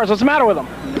 Your shorts, what's the matter with them?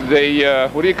 They,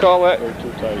 what do you call that? They're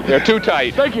too tight. They're too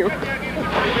tight. Thank you.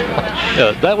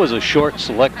 That was a short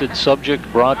selected subject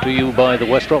brought to you by the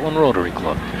West Rutland Rotary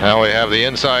Club. Now we have the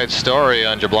inside story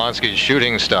on Jablonski's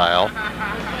shooting style.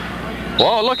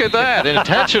 Whoa, look at that.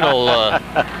 Intentional.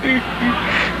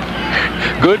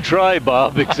 Good try,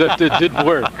 Bob, except it didn't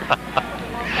work.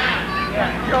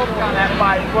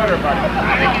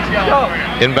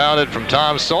 Inbounded from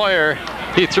Tom Sawyer.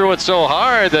 He threw it so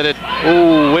hard that it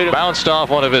bounced off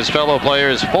one of his fellow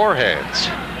players' foreheads.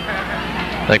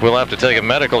 I think we'll have to take a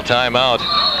medical timeout.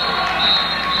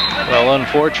 Well,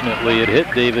 unfortunately, it hit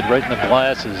David right in the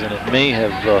glasses, and it may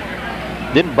have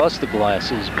didn't bust the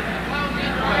glasses. But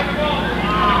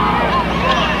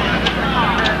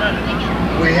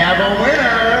We have a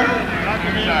winner.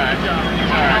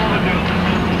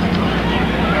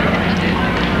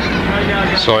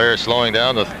 Sawyer slowing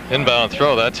down the inbound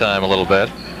throw that time a little bit.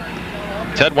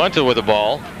 Ted Wenta with the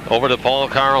ball. Over to Paul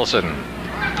Carlson.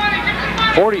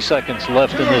 40 seconds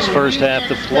left in this first half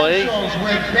to play.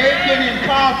 With bacon and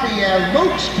coffee at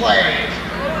Luke's Place.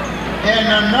 And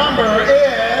the number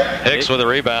is... Hicks with a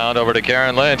rebound over to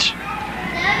Karen Lynch.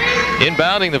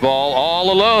 Inbounding the ball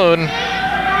all alone.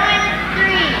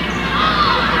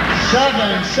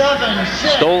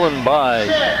 776. Stolen by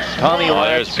Tommy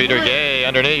There's Latz. Peter Gay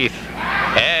underneath.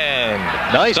 And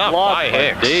Nice stuff block by by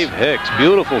Hicks. Dave Hicks.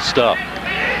 Beautiful stuff.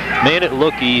 Made it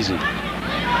look easy.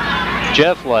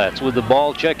 Jeff Latz with the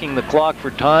ball, checking the clock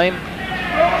for time.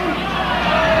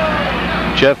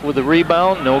 Jeff with the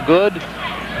rebound, no good.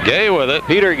 Gay with it.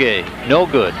 Peter Gay, no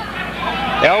good.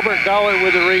 Albert Gower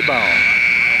with the rebound.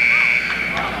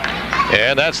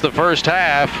 And that's the first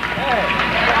half.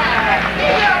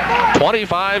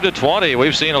 25-20.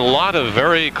 We've seen a lot of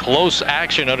very close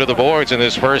action under the boards in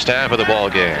this first half of the ball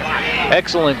game.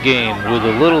 Excellent game with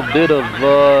a little bit of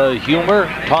humor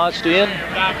tossed in.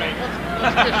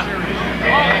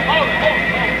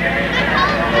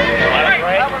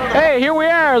 Hey, here we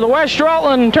are, the West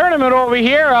Rutland tournament over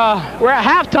here. We're at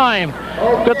halftime.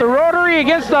 Got the Rotary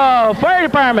against the fire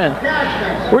department.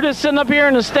 We're just sitting up here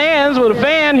in the stands with a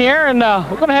fan here, and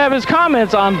we're going to have his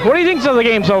comments on what do you think of the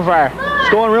game so far? It's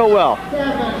going real well.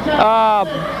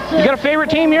 You got a favorite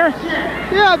team here?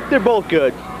 Yeah, they're both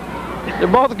good. They're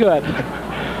both good.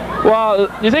 Well,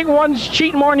 do you think one's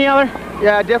cheating more than the other?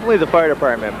 Yeah, definitely the fire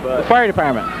department. But The fire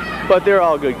department. But they're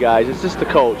all good guys. It's just the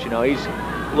coach, you know. He's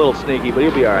a little sneaky, but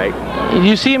he'll be all right. Did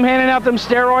you see him handing out them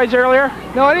steroids earlier?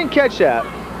 No, I didn't catch that.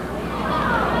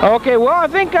 Okay, well, I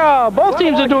think both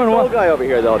teams are doing well. The guy over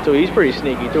here, though, too. He's pretty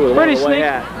sneaky, too. With Pretty a sneaky.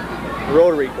 hat.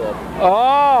 Rotary Club.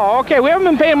 Oh, okay. We haven't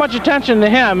been paying much attention to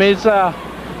him. He's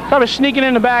probably sneaking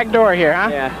in the back door here, huh?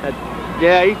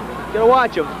 Yeah, you gotta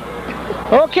watch him.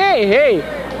 Okay, hey,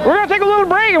 we're going to take a little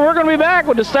break, and we're going to be back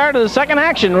with the start of the second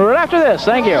action right after this.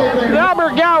 Thank you.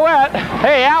 Albert Gowett.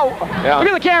 Hey, Al. Yeah. Look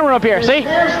at the camera up here, see?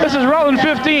 This is Rutland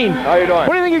 15. How you doing?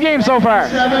 What do you think of the game so far?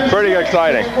 Pretty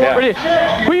exciting. Yeah.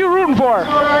 Who are you rooting for?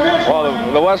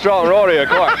 Well, the West Rutland Rotary, of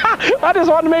course. I just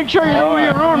wanted to make sure you knew who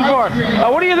you're rooting for.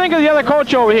 What do you think of the other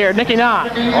coach over here, Nicky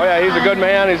Knott? Oh, yeah, he's a good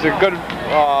man. He's a good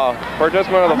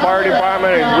participant of the fire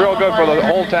department. He's real good for the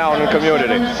whole town and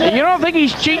community. You don't think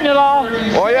he's cheating at all?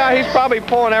 Oh, yeah, he's probably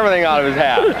pulling everything out of his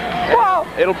hat. Well,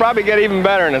 it'll probably get even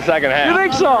better in the second half. You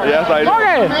think so? Yes, I do.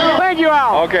 Okay, thank you,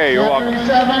 Al. Okay, you're welcome.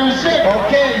 776.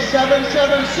 Okay,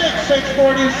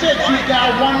 776-646. You've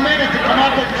got 1 minute to come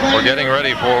up and claim. We're getting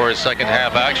ready for second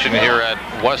half action here at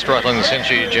West Rutland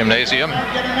Cincy Gymnasium.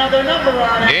 Get another number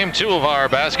on it. Game 2 of our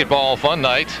basketball fun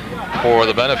night for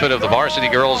the benefit of the varsity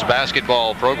girls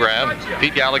basketball program.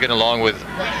 Pete Galligan along with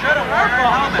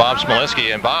Bob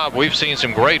Smolinski. And Bob, we've seen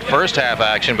some great first half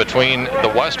action between the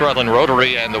West Rutland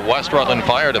Rotary and the West Rutland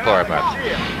Fire Department.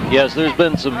 Yes, there's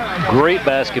been some great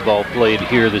basketball played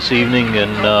here this evening,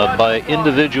 and by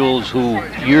individuals who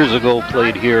years ago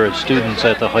played here as students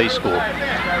at the high school.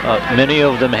 Many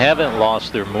of them haven't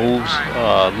lost their moves,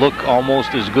 look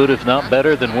almost as good if not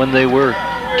better than when they were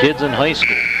kids in high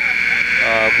school.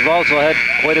 We've also had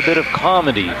quite a bit of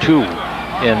comedy too,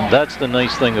 and that's the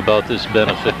nice thing about this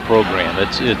benefit program.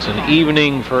 It's an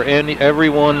evening for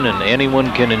everyone, and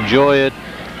anyone can enjoy it.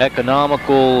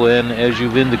 Economical, and as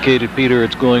you've indicated, Peter,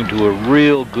 it's going to a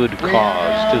real good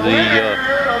cause to the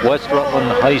West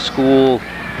Rutland High School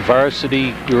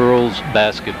varsity girls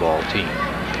basketball team.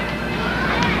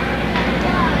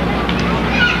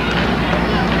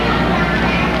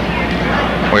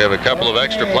 We have a couple of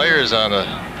extra players on the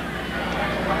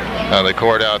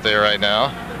court out there right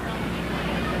now.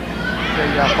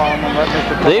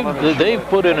 They've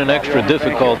put in an extra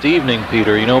difficult evening,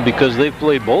 Peter, you know, because they've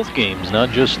played both games, not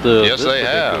just the yes, they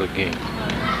have. Game.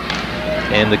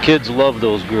 And the kids love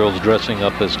those girls dressing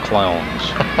up as clowns.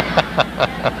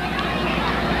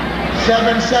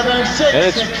 776. And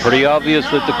it's pretty obvious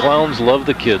that the clowns love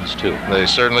the kids too. They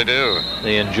certainly do.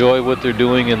 They enjoy what they're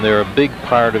doing, and they're a big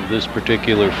part of this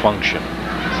particular function.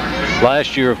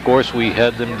 Last year, of course, we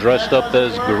had them dressed up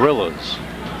as gorillas.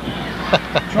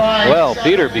 Well,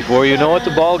 Peter, before you know it,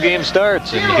 the ball game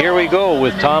starts, and here we go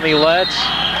with Tommy Latz.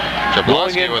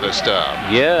 Jablonski with a stop.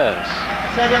 Yes.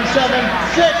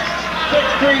 776,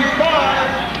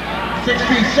 635,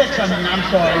 636. I'm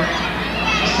sorry.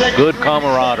 Good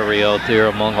camaraderie out there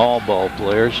among all ball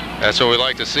players. That's what we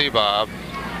like to see, Bob.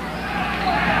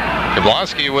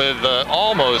 Jablonski with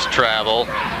almost travel.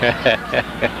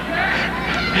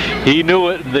 He knew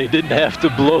it, and they didn't have to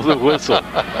blow the whistle.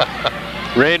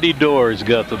 Randy Doors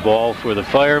got the ball for the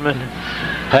Firemen.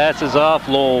 Passes off,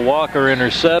 Lowell Walker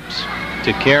intercepts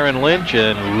to Karen Lynch,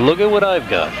 and look at what I've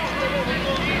got.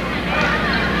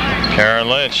 Karen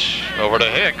Lynch over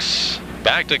to Hicks.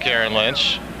 Back to Karen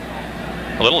Lynch.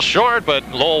 A little short, but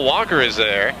Lowell Walker is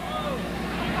there.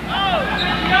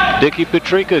 Dickie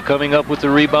Petrika coming up with the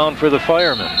rebound for the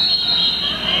Firemen.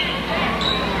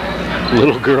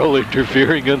 Little girl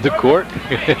interfering on the court.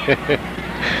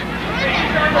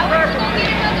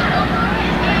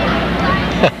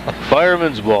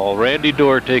 Fireman's ball. Randy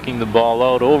Dorr taking the ball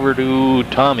out over to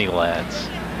Tommy Latz.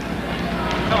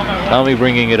 Tommy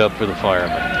bringing it up for the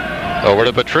Firemen. Over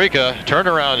to Petrika.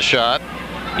 Turnaround shot.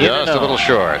 Just a little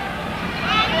short.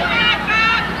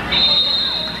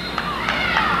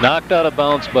 Knocked out of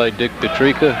bounds by Dick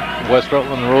Petrika. West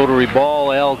Rutland Rotary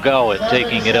ball. Al Gowett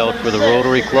taking it out for the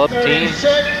Rotary Club team.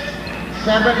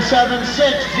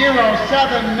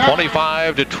 776-07.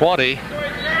 25-20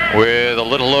 with a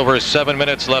little over 7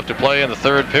 minutes left to play in the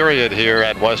third period here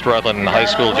at West Rutland High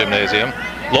School Gymnasium.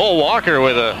 Lowell Walker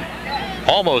with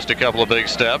almost a couple of big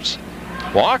steps.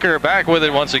 Walker back with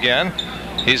it once again.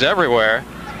 He's everywhere.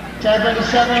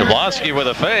 Jablonski with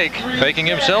a fake, faking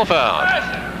himself out.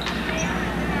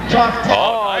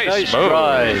 Oh, nice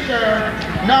try.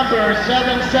 Number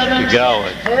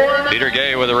 776. Peter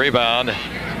Gay with a rebound.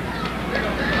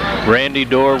 Randy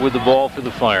Dorr with the ball for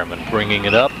the Firemen, bringing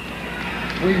it up.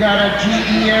 We got a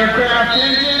GE aircraft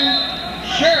engine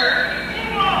shirt.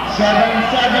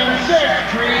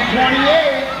 776,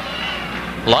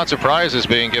 328. Lots of prizes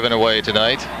being given away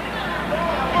tonight.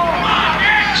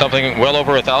 Something well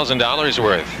over $1,000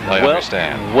 worth, I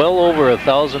understand. Well over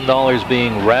 $1,000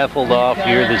 being raffled off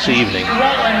here this evening.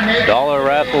 Dollar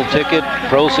raffle ticket,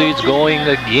 proceeds going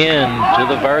again to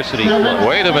the varsity club.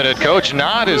 Wait a minute, Coach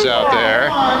Knott is out there.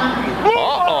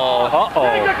 Oh,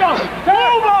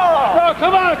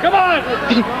 come on, come on.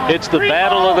 It's the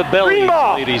battle of the bellies,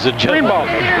 ladies and gentlemen.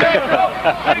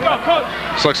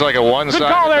 This looks like a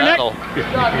one-sided battle.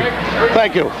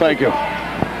 Thank you, thank you.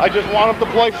 I just want them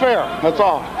to play fair, that's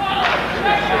all.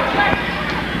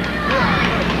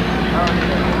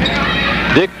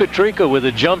 Dick Petrika with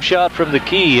a jump shot from the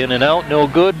key, in and out, no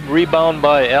good. Rebound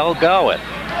by Al Gowett.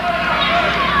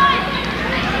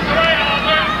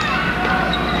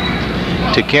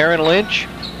 To Karen Lynch.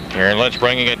 Karen Lynch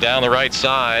bringing it down the right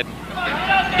side.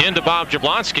 Into Bob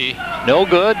Jablonski. No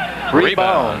good.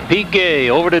 Rebound. Pete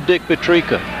Gay over to Dick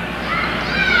Petrika.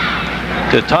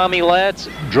 To Tommy Latz,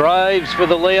 drives for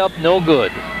the layup, no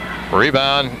good.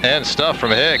 Rebound and stuff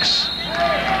from Hicks.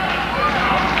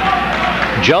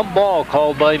 Jump ball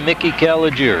called by Mickey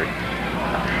Caligieri.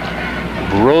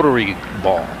 Rotary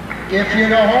ball. If you're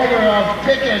the holder of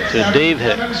tickets, to Dave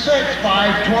Hicks.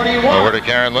 521. Over to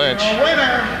Karen Lynch. Your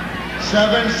winner,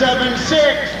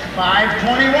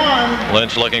 776-521.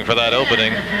 Lynch looking for that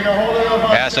opening.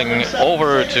 Passing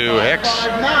over to Hicks.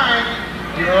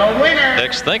 You're a winner.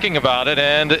 Hicks thinking about it,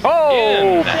 and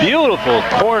beautiful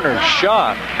corner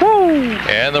shot. Woo.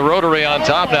 And the Rotary on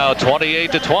top now,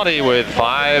 28-20 with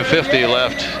 5:50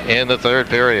 left in the third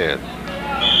period.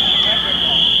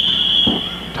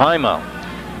 Timeout.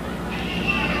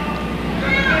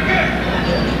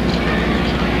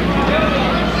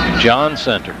 John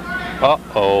Center.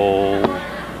 Uh-oh.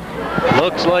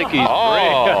 Looks like he's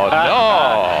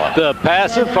no. The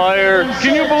pacifier.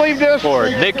 Can you believe this? For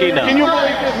Nicky Nutt. Can you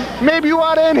believe this? Maybe you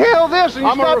ought to inhale this and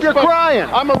stop your crying.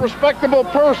 I'm a respectable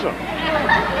person.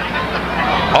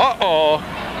 Uh-oh.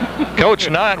 Coach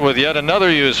Knott with yet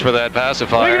another use for that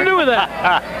pacifier. What are you going to do with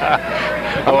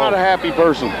that? I'm not a happy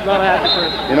person. Not a happy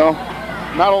person. You know,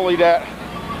 not only that,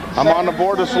 I'm on the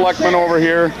board of selectmen over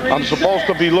here. I'm supposed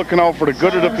to be looking out for the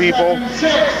good of the people,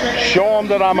 show them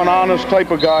that I'm an honest type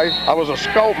of guy. I was a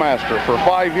scoutmaster for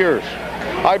 5 years.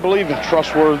 I believe in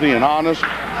trustworthy and honest,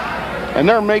 and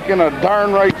they're making a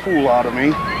darn right fool out of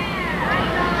me.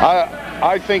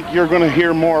 I think you're going to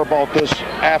hear more about this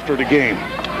after the game.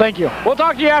 Thank you. We'll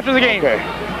talk to you after the game. Okay.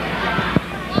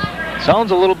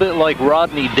 Sounds a little bit like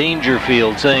Rodney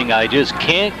Dangerfield saying, I just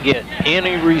can't get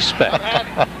any respect.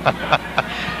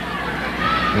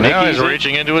 Now he's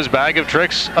reaching into his bag of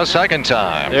tricks a second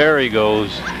time. There he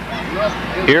goes.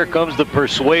 Here comes the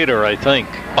persuader, I think.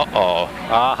 Uh-oh.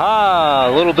 Aha,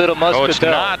 a little bit of muscatel. Coach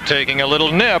Knott taking a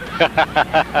little nip.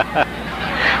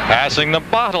 Passing the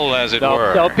bottle, as it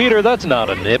were. Now, Peter, that's not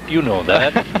a nip. You know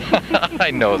that.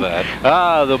 I know that.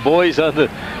 Ah, the boys on the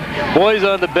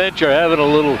bench are having a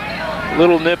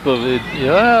little nip of it.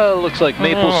 Yeah, looks like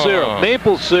maple syrup.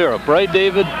 Maple syrup, right,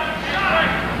 David?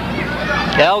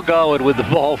 Al Goward with the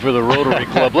ball for the Rotary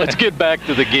Club. Let's get back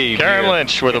to the game. Karen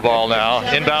Lynch with the ball now,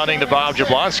 inbounding to Bob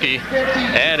Jablonski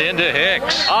and into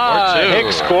Hicks.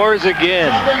 Hicks scores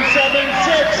again.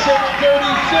 7-7-6,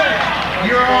 6:36.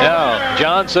 Now,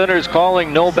 John Center's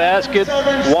calling no basket,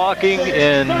 walking,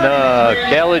 and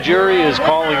Caligiuri is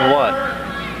calling what?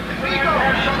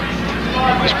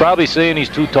 He's probably saying he's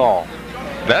too tall.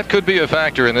 That could be a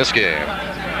factor in this game.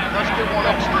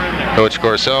 Coach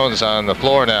Corsone's on the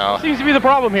floor now. Seems to be the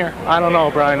problem here. I don't know,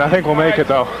 Brian. I think we'll make it,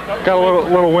 though. Got a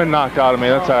little wind knocked out of me.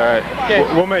 That's all right. Okay.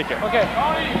 We'll make it. Okay.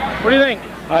 What do you think?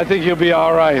 I think he'll be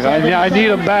all right. I need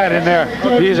him bad in there.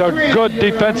 He's a good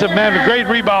defensive man, a great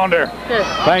rebounder.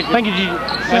 Okay. Thank you, Gigi.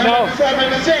 And now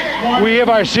 7-7-6. we have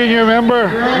our senior member,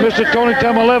 Mr. Tony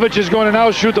Temalevich, is going to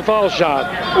now shoot the foul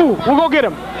shot. Ooh, we'll go get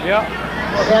him. Yeah.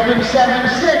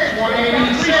 7-7-6,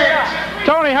 186.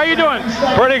 Tony, how you doing?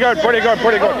 Pretty good. You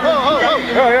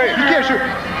can't shoot.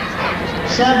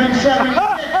 7-7-6,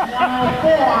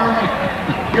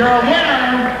 104. You're a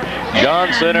winner.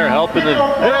 John Center helping to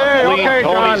clean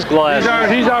Tony's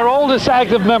glasses. He's our oldest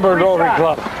active member of the Rotary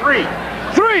Club. Three?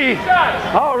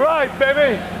 All right,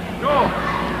 baby.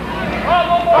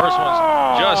 First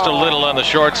one's just a little on the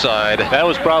short side. That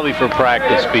was probably for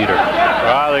practice, Peter.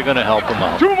 They're going to help him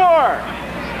out. Two more.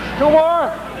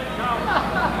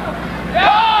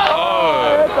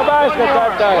 Oh. Hit the basket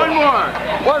that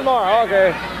time. One more,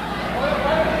 okay.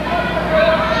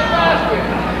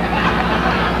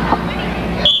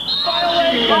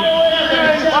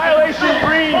 Violation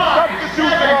green,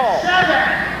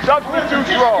 substitute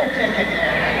throw.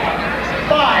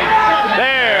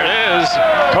 There it is.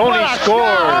 Tony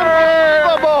scored.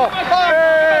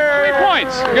 3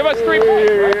 points. Give us 3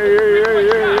 points.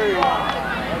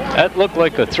 That looked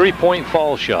like a three-point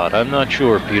fall shot. I'm not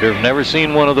sure, Peter. Never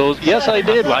seen one of those. Yes, I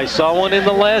did. I saw one in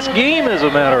the last game, as a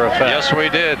matter of fact. Yes, we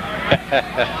did.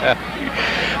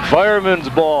 Fireman's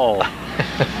ball.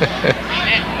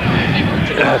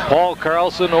 Paul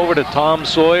Carlson over to Tom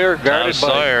Sawyer. Tom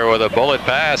Sawyer with a bullet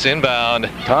pass inbound.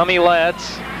 Tommy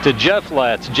Latz to Jeff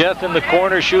Latz. Jeff in the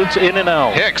corner shoots in and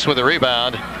out. Hicks with a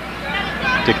rebound.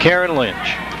 To Karen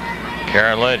Lynch.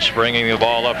 Karen Lynch bringing the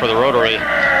ball up for the Rotary.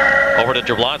 Over to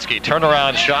Jablonski.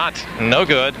 Turnaround shot. No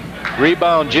good.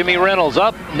 Rebound. Jimmy Reynolds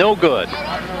up. No good.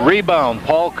 Rebound.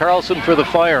 Paul Carlson for the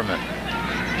Firemen.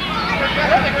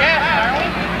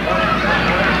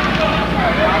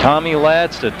 Tommy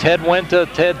Latz to Ted Wenta.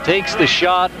 Ted takes the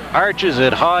shot. Arches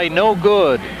it high. No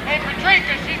good. Hey,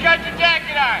 Patricia, she's got your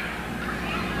jacket on.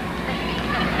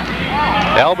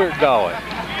 Albert Gowick.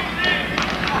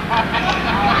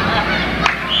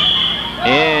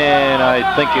 And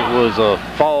I think it was a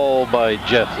foul by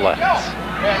Jeff Latz.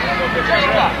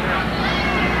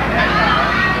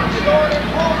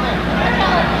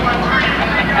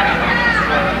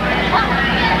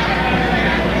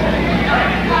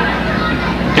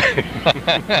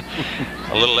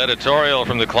 A little editorial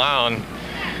from the clown.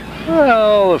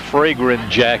 Well, a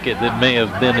fragrant jacket that may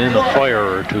have been in a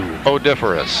fire or two.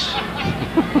 Odiferous.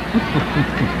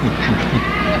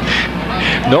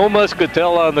 No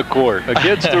muscatel on the court.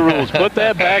 Against the rules. Put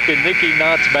that back in Nicky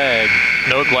Knott's bag.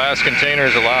 No glass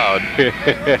containers allowed.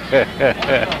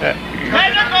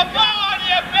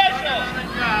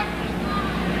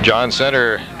 John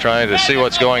Center trying to see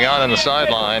what's going on the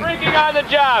sideline. Breaking on the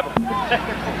job.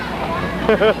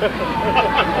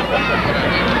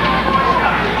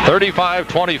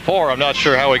 35-24. I'm not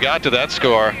sure how we got to that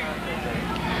score.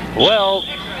 Well,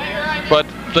 but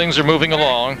things are moving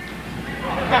along.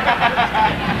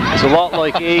 It's a lot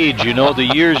like age, you know. The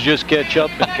years just catch up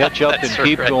and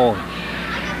keep going.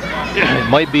 it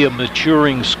might be a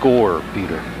maturing score,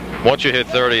 Peter. Once you hit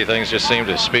 30, things just seem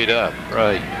to speed up.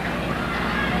 Right.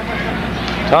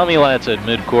 Tommy Latz at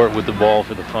midcourt with the ball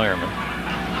for the Firemen.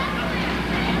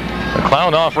 The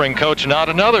Clown offering Coach Knott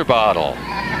another bottle.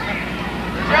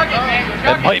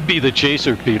 That might be the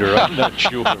chaser, Peter. I'm not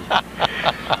sure.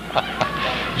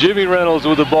 Jimmy Reynolds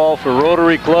with the ball for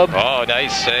Rotary Club. Oh,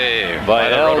 nice save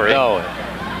by Al Rotary. Dowett.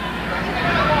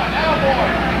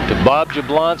 To Bob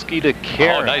Jablonski to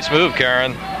Karen. Oh, nice move,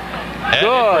 Karen.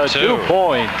 Good, 2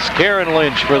 points. Karen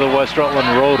Lynch for the West Rutland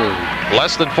Rotary.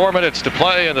 Less than 4 minutes to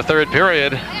play in the third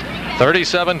period.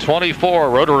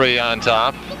 37-24, Rotary on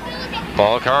top.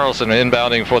 Paul Carlson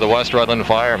inbounding for the West Rutland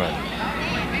Firemen.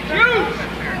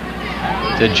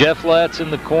 To Jeff Latz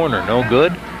in the corner, no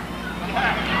good.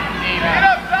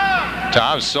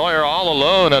 Tom Sawyer all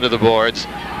alone under the boards.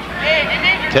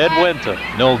 Ted Wenta,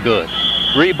 no good.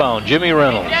 Rebound, Jimmy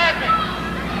Reynolds.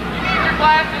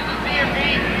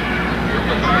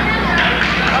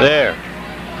 There.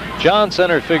 John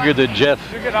Center figured that Jeff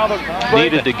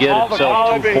needed to get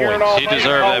himself 2 points. He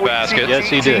deserved that basket. Yes,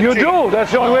 he did. You do.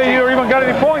 That's the only way you even got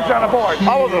any points on the board.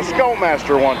 I was a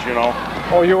scoutmaster once, you know.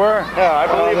 Oh, you were? Yeah, I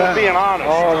believe in being honest.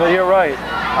 Oh, you're right.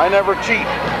 I never cheat.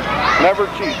 Never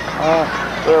cheat.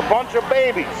 They're a bunch of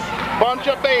babies. Bunch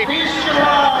of babies.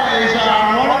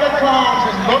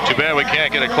 Too bad we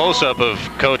can't get a close-up of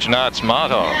Coach Knott's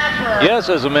motto. Yes,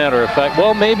 as a matter of fact.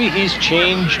 Well, maybe he's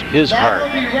changed his heart.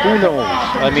 Who knows?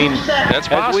 I mean, that's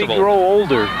possible. As we grow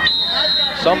older,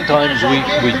 sometimes we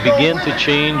begin to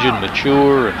change and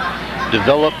mature and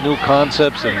develop new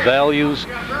concepts and values.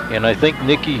 And I think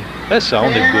Nicky, that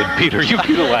sounded good, Peter. You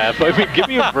can laugh. I mean, give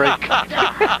me a break.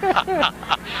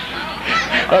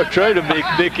 I'm trying to make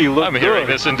Nicky look I'm hearing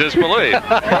good. this in disbelief.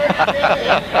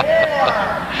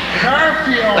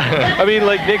 I mean,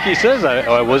 like Nicky says,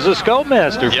 I was a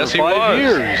scoutmaster for 5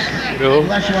 years. You know?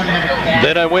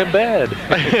 Then I went bad.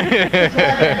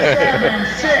 7,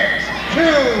 6, 2,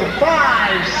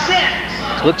 5,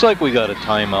 6. Looks like we got a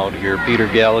timeout here. Peter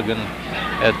Galligan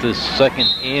at the second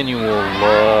annual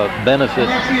benefit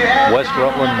West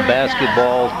Rutland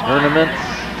basketball tournament.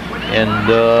 And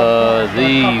the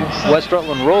West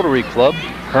Rutland Rotary Club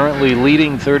currently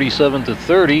leading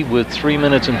 37-30 with 3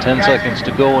 minutes and 10 seconds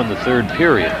to go in the third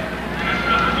period.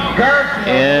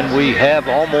 And we have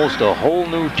almost a whole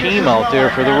new team out there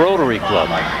for the Rotary Club.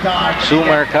 Sue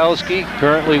Markowski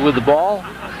currently with the ball.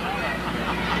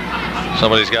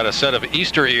 Somebody's got a set of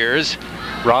Easter ears.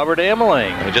 Robert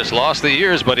Ameling. He just lost the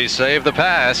ears, but he saved the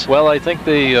pass. Well, I think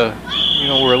they,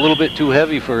 were a little bit too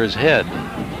heavy for his head.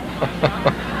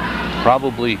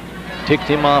 Probably ticked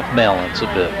him off balance a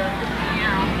bit.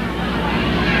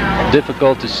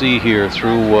 Difficult to see here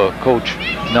through Coach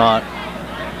Knott.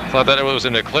 Thought that it was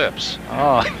an eclipse.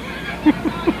 Oh.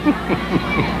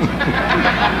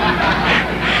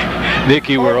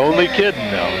 Nicky, we're only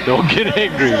kidding now. Don't get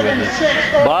angry with us.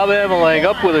 Bob Ameling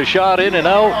up with a shot in and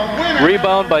out.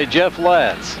 Rebound by Jeff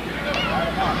Latz.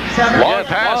 Long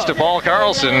pass to Paul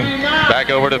Carlson. Back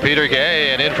over to Peter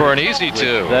Gay and in for an easy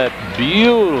two. That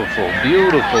beautiful,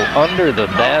 beautiful under the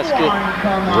basket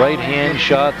right-hand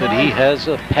shot that he has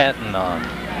a patent on.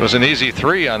 It was an easy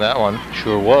 3 on that one.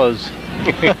 Sure was.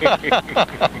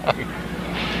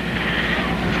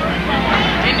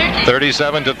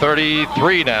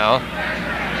 37-33 now.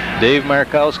 Dave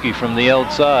Markowski from the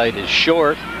outside is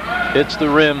short. Hits the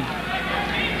rim.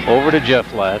 Over to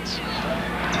Jeff Latz.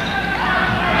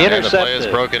 And the play is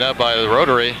broken up by the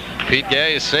Rotary. Pete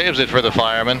Gay saves it for the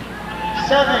Firemen.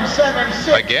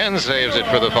 7-7-6. Again saves it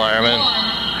for the Firemen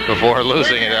before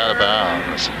losing it out of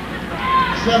bounds.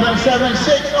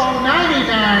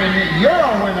 7-7-6-0-99. You're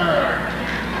a winner.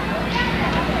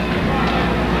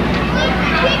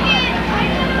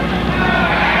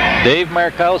 Dave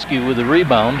Markowski with the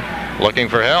rebound. Looking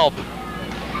for help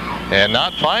and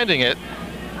not finding it.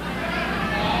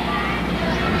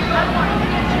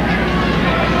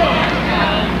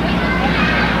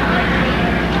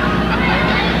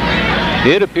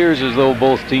 It appears as though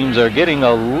both teams are getting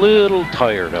a little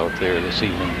tired out there this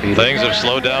evening, Peter. Things have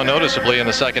slowed down noticeably in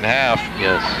the second half.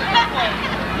 Yes.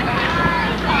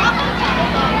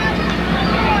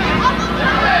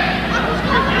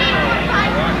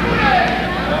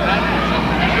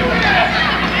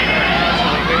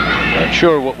 Not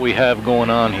sure what we have going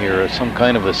on here. Some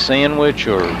kind of a sandwich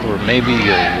or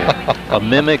maybe a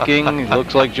mimicking. It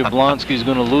looks like Jablonski's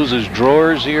going to lose his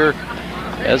drawers here.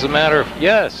 As a matter of,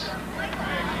 yes.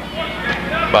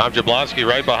 Bob Jablonski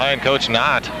right behind Coach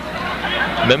Knott,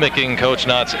 mimicking Coach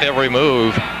Knott's every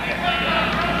move.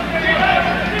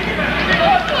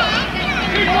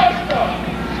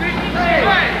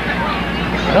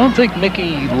 don't think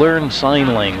Mickey learned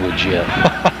sign language yet.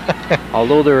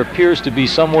 Although there appears to be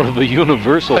somewhat of a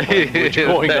universal language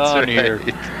going on here.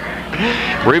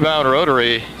 Rebound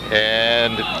Rotary,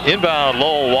 and inbound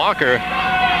Lowell Walker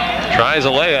tries a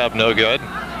layup, no good.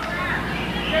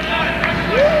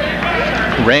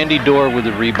 Randy Dorr with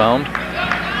the rebound.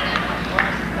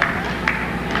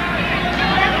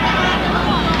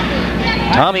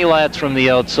 Tommy Latz from the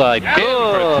outside.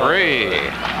 Good. For three.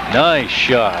 Nice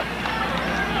shot.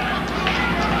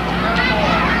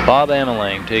 Bob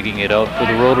Amelang taking it out for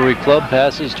the Rotary Club.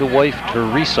 Passes to wife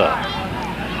Teresa.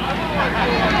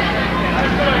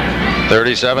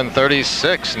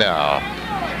 37-36 now.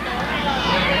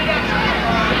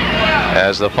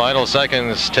 As the final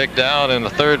seconds tick down in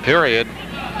the third period.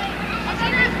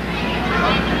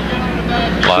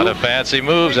 A lot of fancy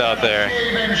moves out there.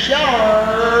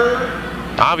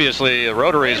 Obviously, the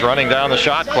Rotary's running down the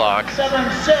shot clock.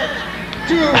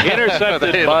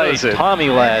 Intercepted by Tommy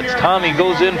Latz. Tommy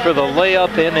goes in for the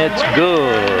layup, and it's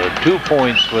good. 2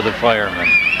 points for the Firemen.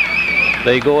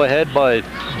 They go ahead by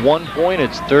 1 point.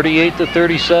 It's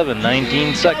 38-37.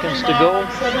 19 seconds to go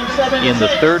in the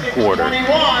third quarter.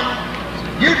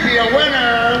 You'd be a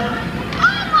winner.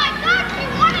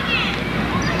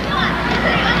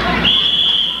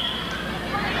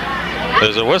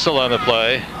 There's a whistle on the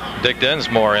play. Dick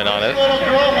Densmore in on it.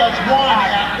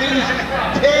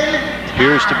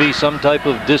 Appears to be some type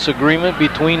of disagreement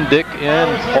between Dick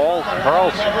and Paul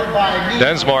Carlson.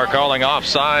 Densmore calling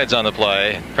offsides on the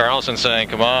play. Carlson saying,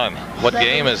 come on, what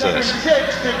game is this?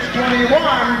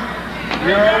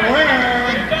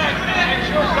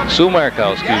 Sue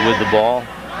Markowski with the ball.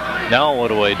 Now what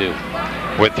do I do?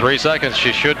 With 3 seconds,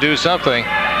 she should do something.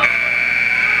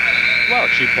 Well,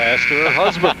 she passed to her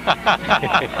husband.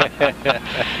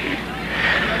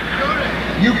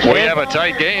 We have a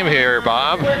tight game here,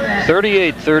 Bob.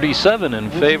 38-37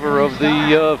 in favor of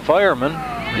the Firemen.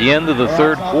 The end of the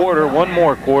third quarter. One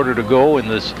more quarter to go in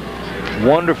this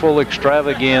wonderful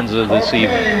extravaganza this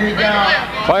evening.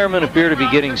 Firemen appear to be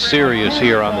getting serious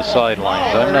here on the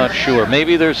sidelines. I'm not sure.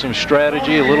 Maybe there's some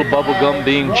strategy, a little bubble gum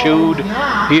being chewed,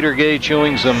 Peter Gay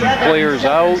chewing some players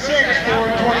out.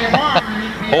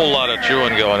 Whole lot of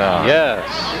chewing going on. Yes.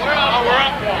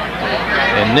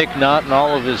 And Nick Knott in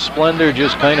all of his splendor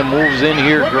just kind of moves in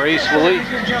here gracefully,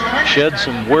 sheds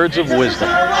some words of wisdom.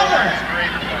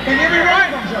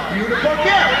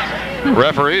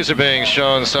 Referees are being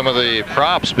shown some of the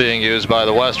props being used by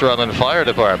the West Rutland Fire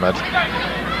Department.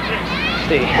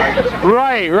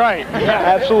 Right.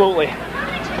 Yeah, absolutely.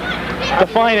 The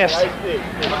finest.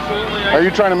 Are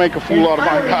you trying to make a fool out of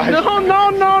my guys? No.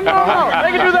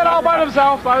 They can do that all by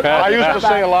themselves. I used to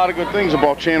say a lot of good things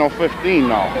about Channel 15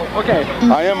 now. Okay.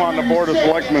 I am on the Board of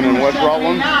Selectmen in West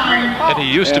Rutland. And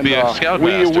he used to be a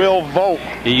scoutmaster. We will vote.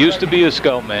 He used to be a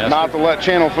scoutmaster. Not to let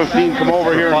Channel 15 come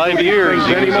over here. 5 years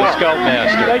he was a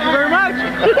scoutmaster. Thank you very much.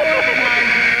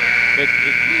 It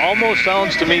almost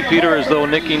sounds to me, Peter, as though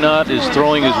Nicky Knott is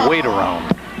throwing his weight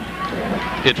around.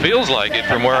 It feels like it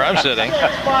from where I'm sitting.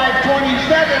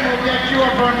 527 will get you a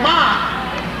Vermont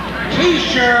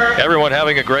t-shirt. Everyone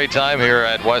having a great time here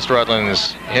at West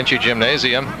Rutland's Hinchy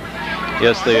Gymnasium.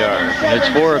 Yes, they are. And it's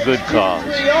for a good cause.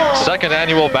 Second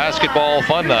annual basketball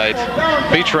fun night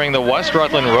featuring the West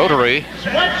Rutland Rotary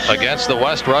against the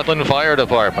West Rutland Fire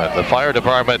Department. The Fire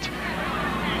Department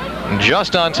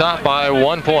just on top by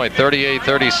 1 point,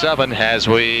 38-37, as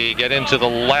we get into the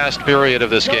last period of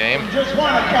this game. Just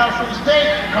won a Cal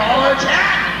State college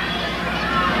hat.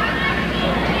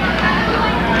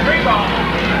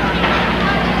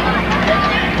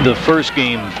 The first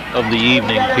game of the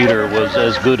evening, Peter, was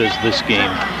as good as this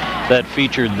game. That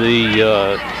featured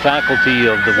the faculty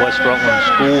of the West Rutland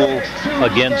School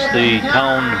against the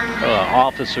town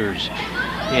officers,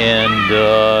 and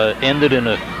ended in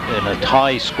a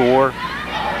tie score.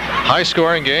 High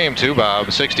scoring game too, Bob,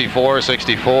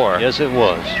 64-64. Yes, it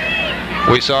was.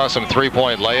 We saw some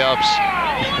three-point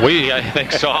layups. We, I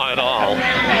think, saw it all.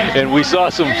 And we saw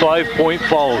some 5-point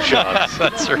foul shots.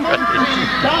 That's right.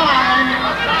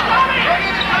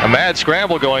 A mad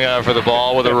scramble going on for the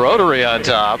ball with a Rotary on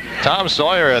top. Tom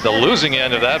Sawyer at the losing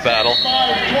end of that battle.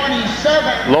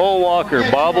 Lowell Walker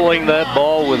bobbling that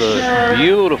ball with a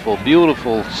beautiful,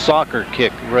 beautiful soccer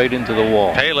kick right into the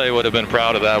wall. Pele would have been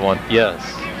proud of that one. Yes.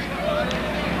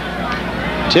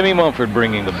 Timmy Mumford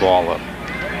bringing the ball up.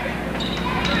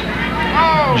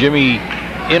 Jimmy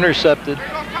intercepted.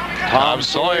 Tom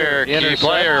Sawyer, key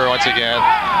player once again.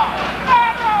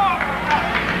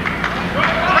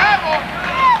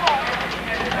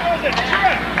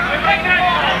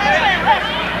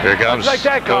 Here comes Like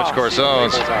that Coach call.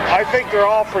 Corsones. I think they're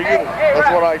all for you. That's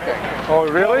what I think. Oh,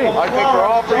 really? I think they're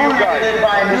all for you guys.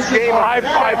 This game. I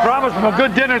promised him a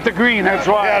good dinner at the Green, that's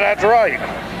why. Yeah, that's right.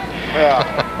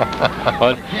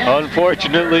 Yeah.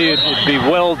 Unfortunately, it would be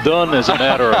well done, as a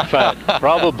matter of fact.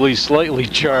 Probably slightly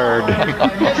charred.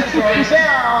 This is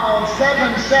Roselle,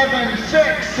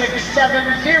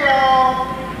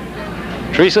 776-670.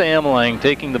 Teresa Amelang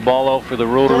taking the ball out for the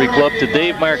Rotary Club to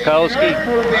Dave Markowski.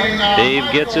 Dave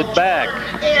gets it back.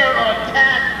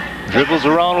 Dribbles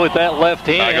around with that left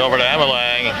hand. Back over to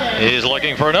Amelang. He's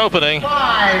looking for an opening.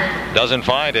 Doesn't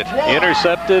find it.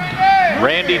 Intercepted.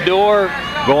 Randy Dorr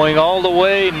going all the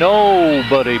way.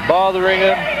 Nobody bothering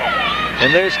him.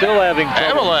 And they're still having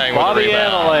trouble. Amelang with Bobby the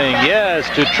rebound. Amelang, yes,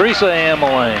 to Teresa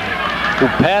Amelang, who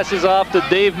passes off to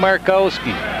Dave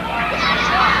Markowski.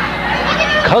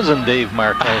 Cousin Dave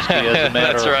Markowski, as a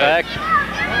matter That's of right.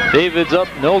 fact. David's up,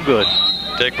 no good.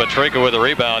 Dick Patrica with a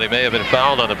rebound. He may have been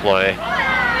fouled on the play.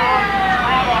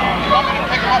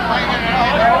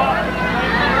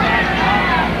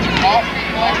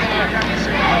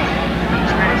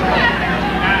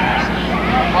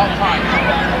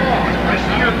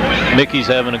 Mickey's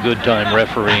having a good time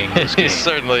refereeing this game. He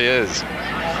certainly is.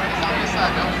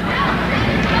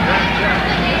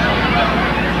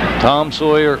 Tom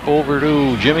Sawyer over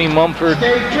to Jimmy Mumford.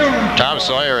 Tom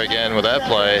Sawyer again with that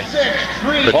play.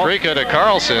 Patrica to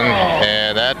Carlson,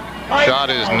 and that shot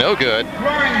is no good.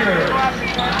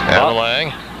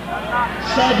 Amelang.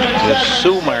 To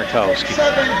Sue Markowski.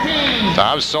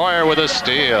 Tom Sawyer with a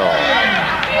steal.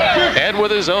 And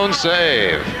with his own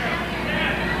save.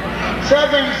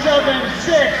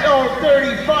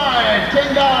 776-035.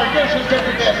 $10 gift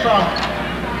certificate from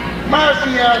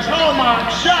Marcia's Hallmark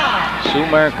Shop. Sue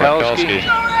Markowski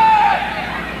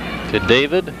to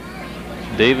David.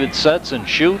 David sets and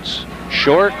shoots.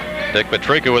 Short. Dick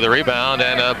Patrica with a rebound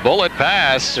and a bullet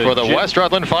pass for the West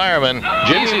Rutland Firemen.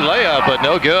 Easy layup, but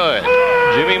no good.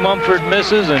 Jimmy Mumford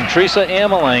misses, and Teresa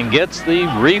Amelang gets the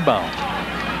rebound.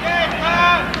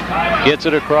 Gets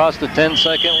it across the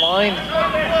 10-second line.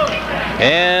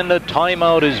 And a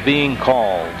timeout is being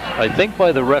called, I think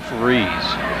by the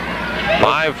referees.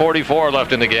 5:44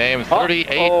 left in the game,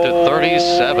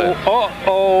 38-37.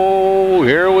 Uh-oh,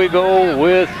 here we go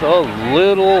with a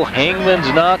little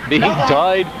hangman's knot being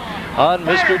tied on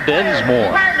Mr.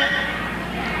 Densmore.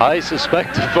 I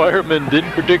suspect the fireman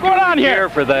didn't particularly care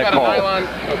for that call. I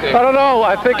don't know.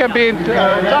 I think I'm being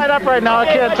tied up right now. I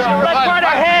can't. Let's find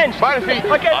our hands.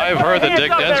 I've heard that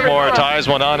Dick Densmore ties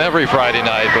one on every Friday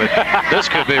night, but this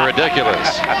could be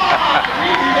ridiculous.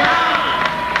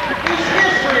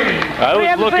 What do you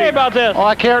have to say about this? Oh,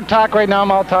 I can't talk right now.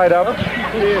 I'm all tied up.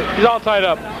 He's all tied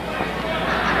up.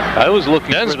 I was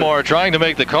looking Densmore trying to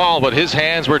make the call, but his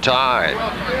hands were tied.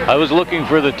 I was looking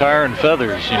for the tar and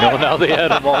feathers, you know, now they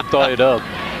had them all tied up.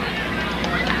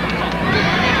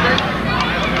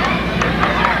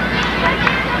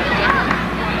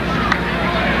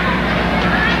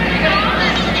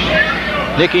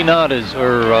 Nicky Knott is,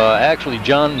 or actually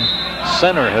John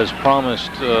Center has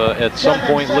promised at some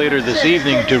point later this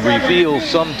evening to reveal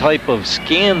some type of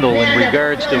scandal in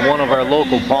regards to one of our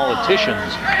local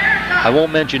politicians. I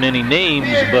won't mention any names,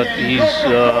 but he's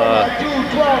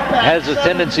has a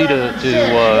tendency to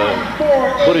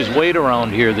put his weight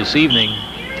around here this evening,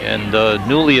 and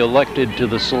newly elected to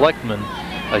the selectmen.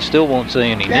 I still won't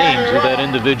say any names who that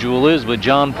individual is, but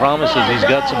John promises he's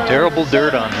got some terrible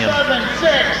dirt on him.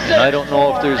 And I don't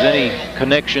know if there's any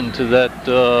connection to that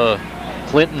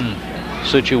Clinton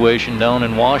situation down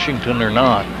in Washington or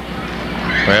not.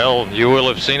 Well, you will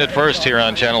have seen it first here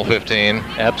on Channel 15.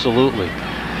 Absolutely.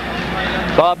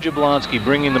 Bob Jablonski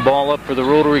bringing the ball up for the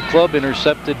Rotary Club,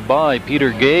 intercepted by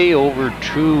Peter Gay over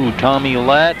to Tommy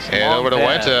Latz. And over to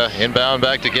Wenta, inbound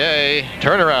back to Gay.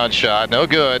 Turnaround shot, no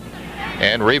good.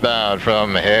 And rebound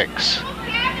from Hicks.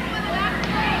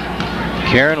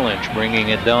 Karen Lynch bringing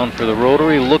it down for the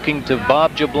Rotary, looking to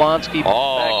Bob Jablonski. Oh,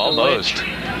 almost. Lynch.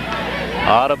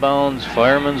 Out of bounds,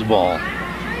 fireman's ball.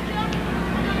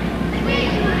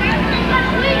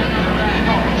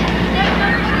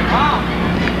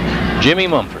 Jimmy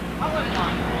Mumford.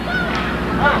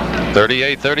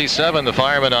 38-37, the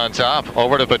fireman on top.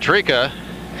 Over to Patrica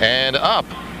and up.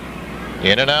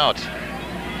 In and out.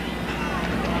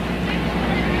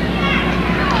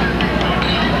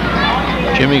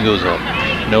 Jimmy goes up.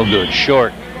 No good.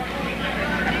 Short.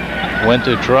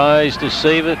 Wenta tries to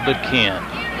save it, but can't.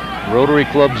 Rotary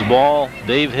Club's ball.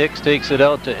 Dave Hicks takes it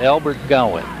out to Albert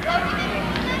Gowitt.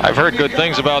 I've heard good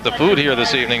things about the food here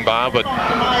this evening, Bob, but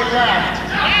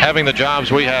having the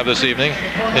jobs we have this evening,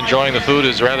 enjoying the food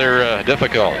is rather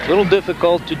difficult. A little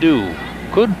difficult to do.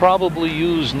 Could probably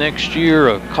use next year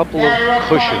a couple of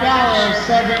cushions.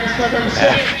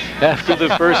 After the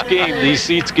first game, these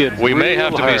seats get We may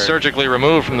have to be hard. surgically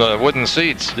removed from the wooden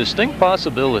seats. Distinct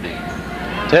possibility.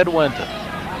 Ted Wenton.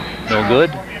 No good.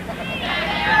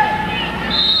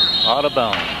 Out of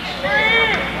bounds.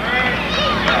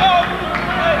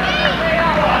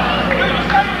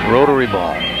 Rotary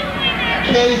ball.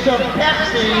 Case of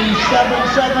Pepsi,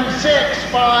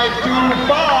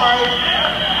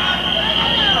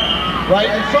 776-525. Right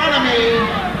in front of me.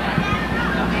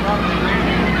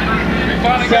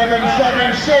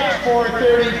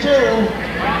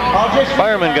 776-432.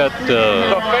 Fireman got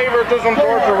The favoritism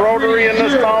towards the Rotary in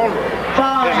this town is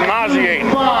nauseating.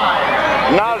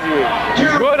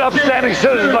 Nauseating. Good, upstanding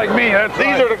citizens like me.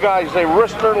 These are the guys, they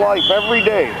risk their life every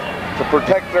day to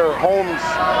protect their homes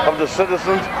of the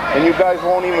citizens, and you guys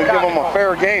won't even give them a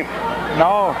fair game.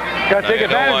 No, gotta take You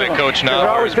don't advantage like of them. Coach You're Nauer's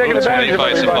always taking boots when he advantage of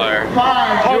fights a everybody.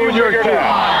 fire. Oh, you're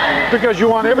because you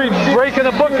want every break in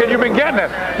the book, and you've been getting it.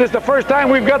 This is the first time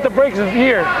we've got the breaks this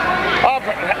year.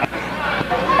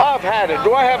 I've had it.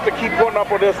 Do I have to keep putting up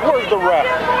with this? Where's the ref?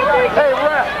 Hey,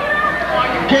 ref.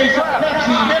 Case of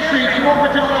Pepsi, history, come over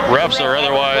to the Refs are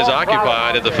otherwise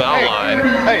occupied at the foul line.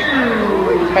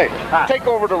 Hey, take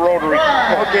over the Rotary.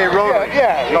 Okay, Rotary.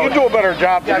 Yeah, you do a better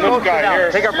job than this guy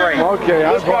here. Take a break. Okay,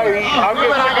 This guy, I'm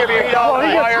getting sick of being called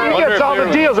a liar. he gets all the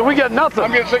deals, and we get nothing.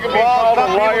 I'm getting sick of being called a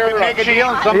liar. Make a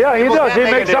deal. Yeah, he does. He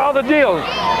makes all the deals.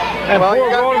 And Well, you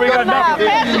poor gotta Rotary be got good nothing.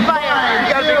 You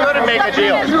gotta be good at making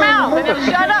deals.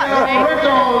 Shut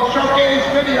up. Showcase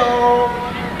video.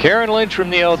 Karen Lynch from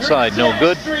the outside. No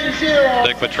good.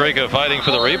 Dick Patrica fighting for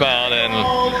the rebound and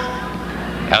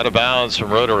out of bounds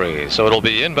from Rotary. So it'll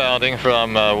be inbounding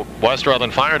from West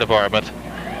Rutland Fire Department.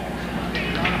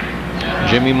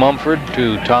 Jimmy Mumford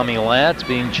to Tommy Latz,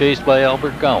 being chased by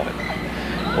Albert Gowan.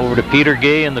 Over to Peter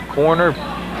Gay in the corner.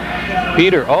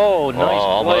 Peter, oh, nice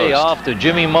play off to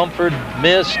Jimmy Mumford,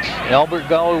 missed. Albert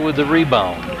Gowan with the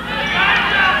rebound.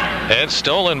 And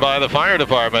stolen by the fire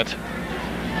department.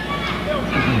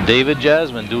 David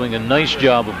Jasmine doing a nice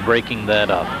job of breaking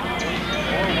that up.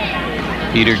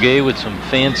 Peter Gay with some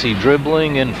fancy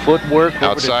dribbling and footwork.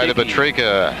 Outside of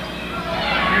Patrica.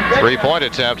 Three-point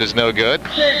attempt is no good.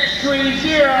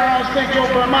 630, Central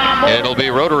Vermont. And it'll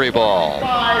be Rotary ball.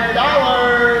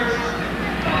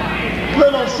 $5.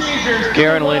 Little Caesars.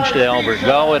 Karen Lynch to Albert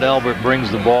Gowan. Albert brings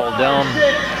the ball down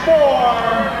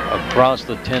 6-4. across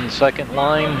the 10-second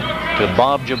line to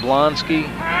Bob Jablonski.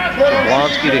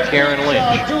 Jablonski to Karen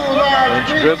Lynch.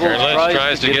 Lynch dribbles, Karen Lynch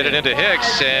tries to get it into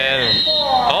Hicks and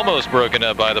almost broken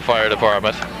up by the fire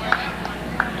department.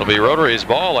 It'll be Rotary's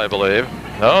ball, I believe.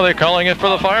 No, they're calling it for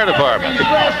the fire department.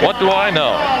 What do I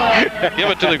know? Give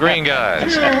it to the green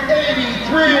guys.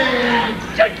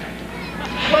 283.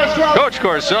 Coach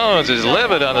Corsones is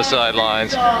livid on the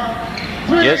sidelines.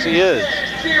 Yes, he is.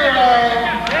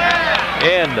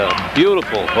 And a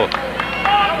beautiful hook.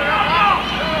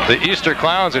 The Easter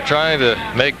Clowns are trying to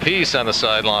make peace on the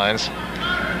sidelines.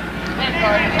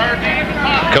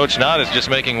 Coach Knott is just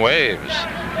making waves.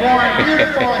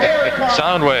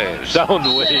 Sound waves. Sound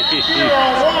waves.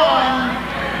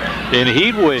 In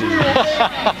heat waves.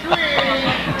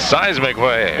 Seismic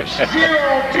waves. 023.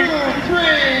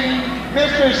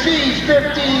 Mr. C's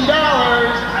 $15.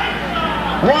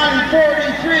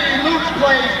 143. Luke's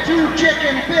Place 2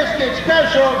 chicken biscuit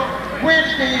special.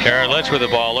 Wednesday. Karen Lynch with the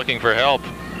ball, looking for help.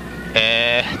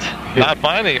 And not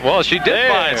finding. Well, she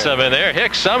did find some in there.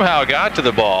 Hicks somehow got to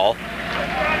the ball.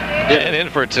 And in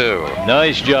for two.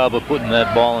 Nice job of putting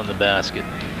that ball in the basket.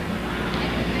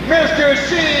 Mr.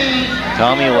 C.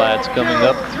 Tommy Latz coming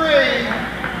up.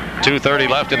 2:30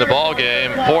 left in the ball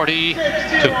game.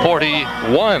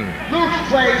 40-41. Luke's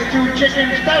Place 2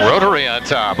 chicken special. Rotary on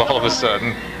top all of a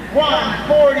sudden.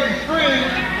 143.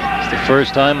 It's the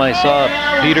first time I saw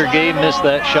Peter Gay miss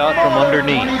that shot from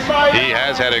underneath. He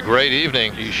has had a great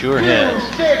evening. He sure has.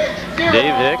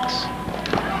 Dave Hicks.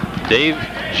 Dave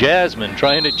Jasmine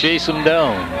trying to chase him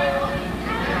down.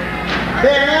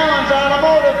 Van Allen's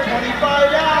Automotive,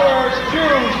 $25.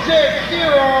 260.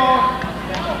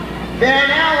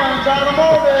 Van Allen's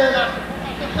Automotive,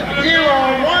 010.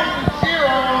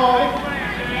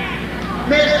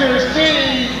 Mr.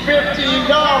 C's,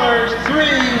 $15.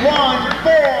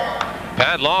 314.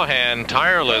 Pat Lawhan,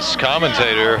 tireless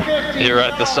commentator here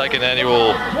at the second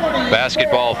annual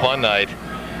basketball fun night.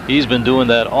 He's been doing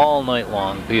that all night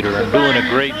long, Peter, and doing a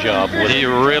great job with it. He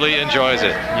really enjoys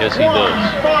it. Yes, he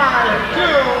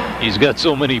does. He's got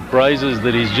so many prizes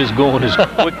that he's just going as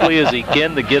quickly as he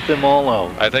can to get them all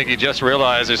out. I think he just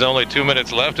realized there's only 2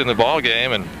 minutes left in the ball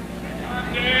game and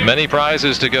many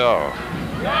prizes to go.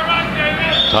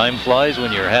 Time flies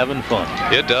when you're having fun.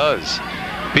 It does.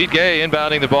 Pete Gay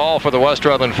inbounding the ball for the West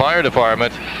Rutland Fire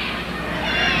Department.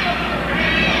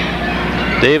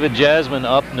 David Jasmine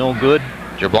up, no good.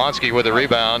 Jablonski with the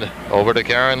rebound, over to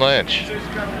Karen Lynch.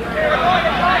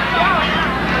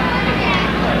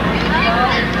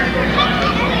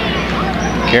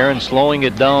 Karen slowing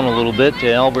it down a little bit to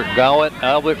Albert Gowett.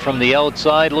 Albert from the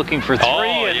outside looking for three,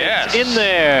 and yes. It's in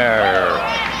there.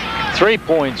 3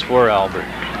 points for Albert.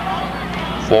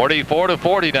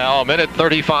 44-40 now, a minute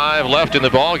 35 left in the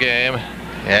ball game,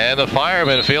 and the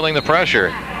Firemen feeling the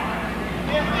pressure.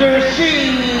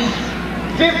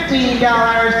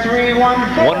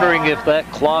 $15, Wondering if that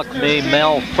clock may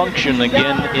malfunction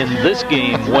again in this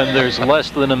game when there's less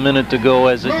than a minute to go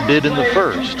as it did in the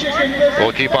first.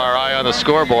 We'll keep our eye on the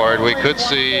scoreboard. We could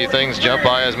see things jump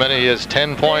by as many as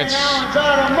 10 points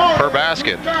per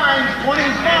basket.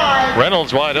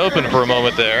 Reynolds wide open for a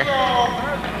moment there.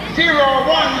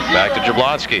 Back to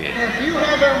Jablonski.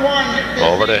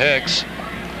 Over to Hicks.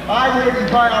 I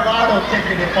wouldn't buy a lotto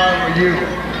ticket if I were you.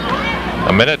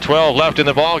 A minute 12 left in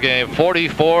the ball game.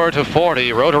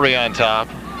 44-40. Rotary on top.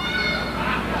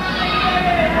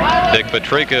 Dick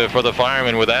Petrika for the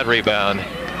Firemen with that rebound.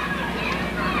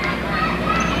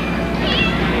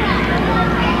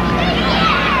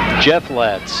 Jeff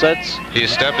Latt sets. He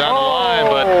stepped on the line,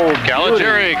 but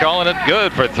Caligieri calling it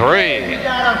good for 3.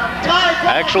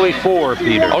 Actually 4,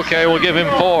 Peter. Okay, we'll give him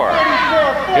 4.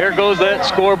 Here goes that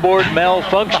scoreboard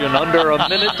malfunction. Under a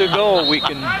minute to go, we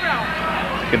can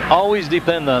always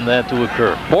depend on that to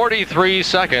occur. 43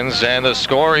 seconds, and the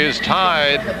score is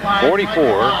tied.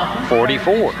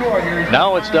 44-44.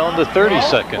 Now it's down to 30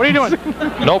 seconds. What are you doing?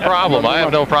 No problem. I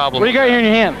have no problem. What do you got here in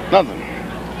your hand? Nothing.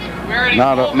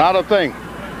 Not a thing.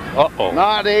 Uh-oh.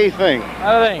 Not a thing.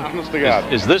 Not a thing. Honest to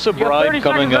God. Is this a bribe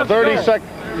coming up? 30 seconds.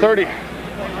 30.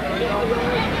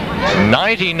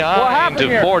 99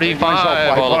 to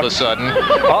 45 all of a sudden.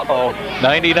 Uh-oh.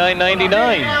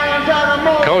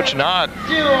 99-99. Coach Knott,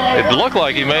 it looked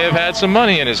like he may have had some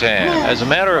money in his hand. As a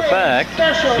matter of fact,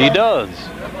 he does.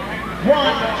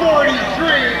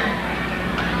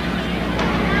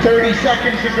 143. 30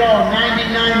 seconds to go.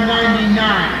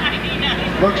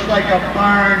 99-99. Looks like a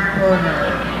barn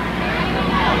burner.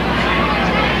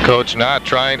 Coach Knott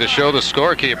trying to show the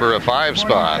scorekeeper a 5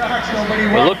 spot.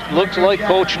 Well, looks like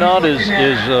Coach Knott is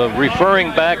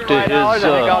referring back to his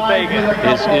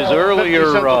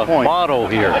earlier motto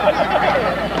here.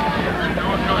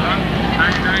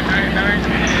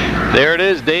 There it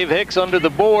is, Dave Hicks under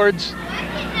the boards.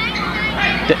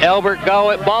 To Albert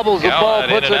Gowett, bobbles the ball,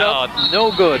 puts it up,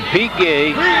 no good. Pete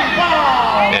Gay.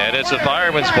 And it's a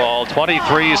Fireman's ball,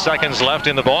 23 seconds left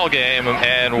in the ball game,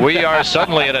 and we are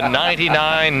suddenly at a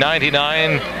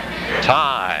 99-99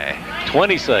 tie.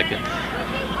 20 seconds.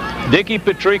 Dickie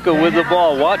Petrika with the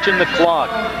ball, watching the clock,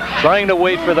 trying to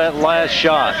wait for that last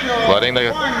shot. Letting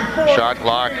the shot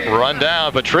clock run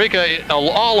down. Petrika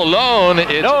all alone.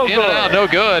 It's no in good. and out, no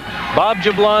good. Bob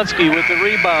Jablonski with the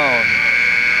rebound.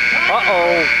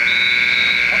 Uh-oh.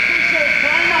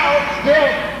 Still,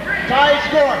 tie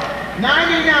score.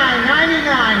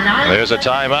 99-99. There's a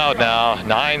timeout now.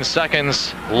 9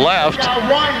 seconds left.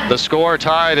 The score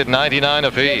tied at 99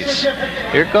 apiece.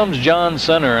 Here comes John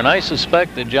Center, and I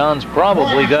suspect that John's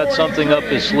probably got something up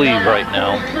his sleeve right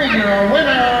now.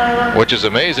 Which is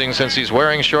amazing since he's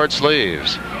wearing short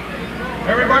sleeves.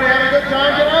 Everybody have a good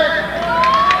time tonight?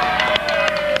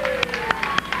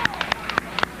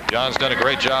 John's done a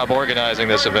great job organizing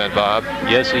this event, Bob.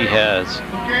 Yes, he has. We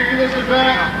came to this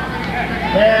event,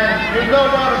 and there's no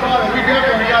doubt about it. We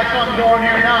definitely got something going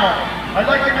here now.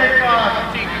 I'd like to make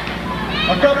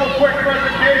a couple quick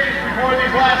presentations before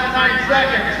these last 9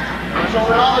 seconds, so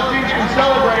that all the teams can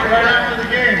celebrate right after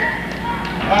the game.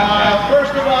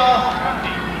 First of all,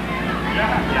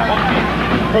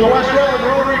 for the West Rutland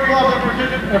Rotary Club, in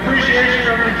appreciation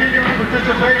of continuing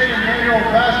participation in the annual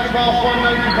basketball fun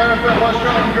night to benefit West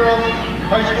Rutland girls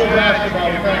high school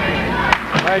basketball. Thank you.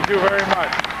 Thank you very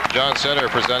much. John Center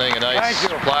presenting a nice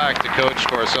plaque to Coach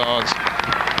Corsons.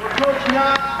 For Coach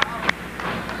Knott,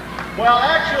 well,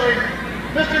 actually,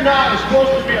 Mr. Knott is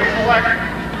supposed to be a selector.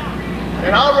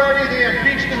 And already they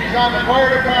impeached him. He's on the fire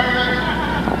department.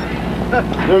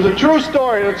 There's a true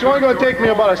story. It's only going to take me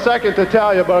about a second to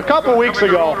tell you, but a couple weeks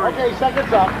ago, Okay,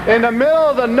 seconds up. in the middle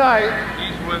of the night,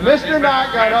 Mr.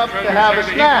 Knott got up to have a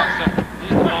snack.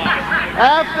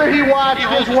 After he watched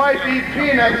his wife eat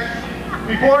peanuts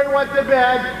before he went to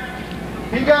bed,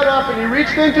 he got up and he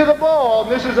reached into the bowl,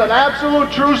 and this is an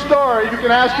absolute true story, you can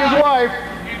ask his wife,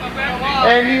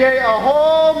 and he ate a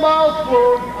whole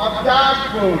mouthful of dog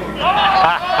food.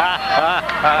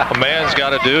 A man's got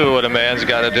to do what a man's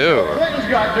got to do. Clinton's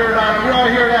got dirt on him, we all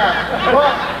hear that.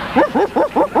 But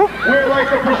we'd like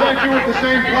to present you with the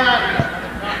same plaque.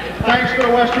 Thanks to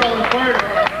the West Rutland Fire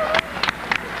Department.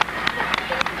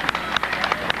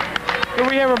 Here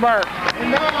we have a bar.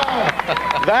 And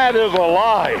now, That is a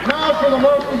lie. now for the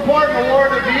most important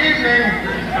award of the evening,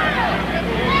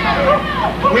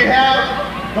 we have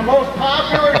the most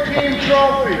popular team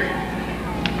trophy.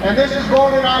 And this is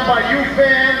voted on by you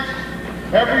fans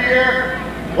every year.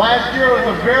 Last year was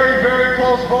a very, very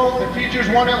close vote. The teachers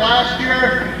won it last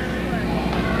year.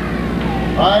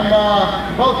 I'm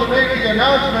about to make the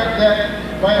announcement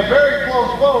that by a very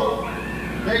close vote,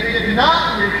 they did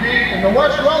not repeat, and the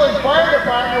West Rutland Fire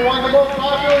Department won the most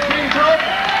popular team trophy.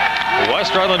 The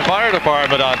West Rutland Fire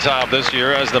Department on top this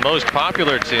year as the most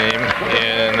popular team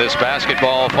in this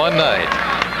basketball fun night.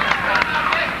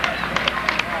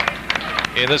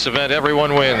 In this event,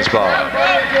 everyone wins, Bob.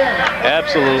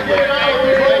 Absolutely.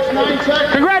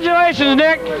 Congratulations,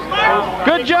 Nick.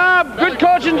 Good job. Good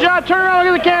coaching job. Turn around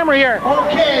and look at the camera here.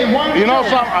 You know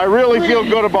something? I really feel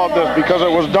good about this because it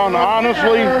was done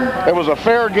honestly. It was a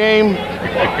fair game.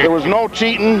 There was no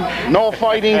cheating, no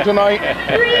fighting tonight.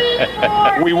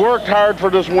 We worked hard for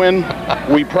this win.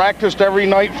 We practiced every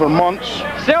night for months.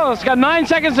 Still, it's got 9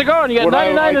 seconds to go, and you got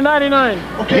 99 to 99.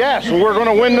 Yes, we're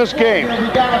going to win this game.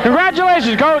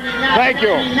 Congratulations, Coach. Thank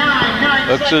you.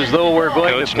 Looks as though we're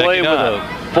going Coach to play with a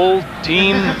full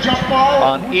team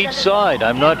on each side.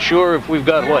 I'm not sure if we've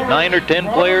got, what, 9 or 10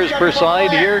 players per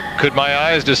side here? Could my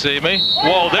eyes deceive me?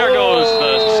 Whoa, there goes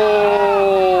the...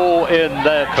 Oh, and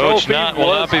that Coach trophy Knott will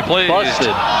was not be pleased.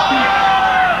 busted.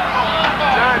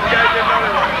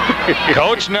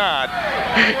 Coach Knott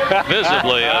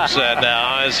visibly upset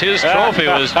now as his trophy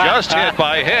was just hit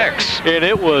by Hicks. And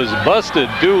it was busted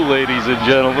too, ladies and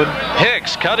gentlemen.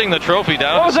 Hicks cutting the trophy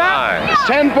down to size.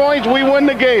 10 points, we win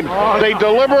the game. They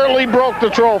deliberately broke the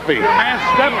trophy. Man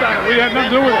stepped on it. We had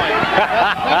nothing to do with it.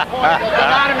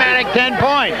 An automatic 10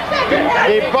 points.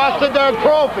 They busted their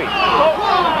trophy.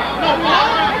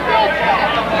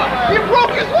 He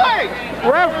broke his leg.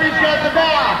 Referee's got the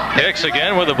ball. Hicks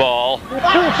again with the ball,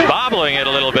 bobbling it a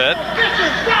little bit.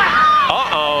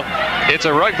 Uh-oh, it's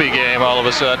a rugby game all of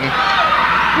a sudden. No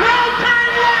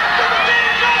time left. The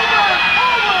game's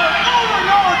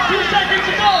over. 2 seconds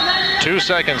to go. 2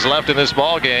 seconds left in this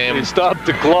ball game. They stopped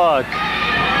the clock. I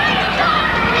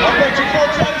bet you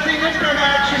folks haven't seen this kind of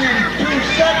action in 2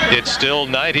 seconds. It's still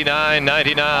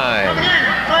 99-99.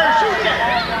 Fire, shoot it.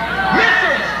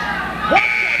 Misses.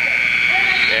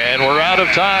 And we're out of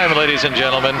time, ladies and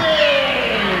gentlemen.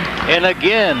 And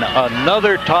again,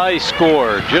 another tie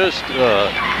score. Just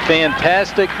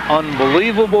fantastic,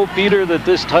 unbelievable, Peter, that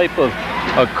this type of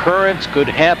occurrence could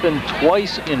happen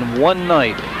twice in one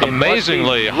night.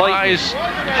 Amazingly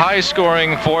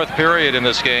high-scoring fourth period in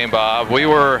this game, Bob. We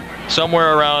were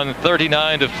somewhere around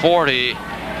 39 to 40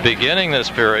 beginning this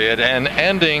period and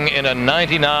ending in a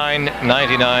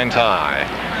 99-99 tie.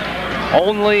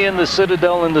 Only in the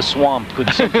Citadel in the Swamp could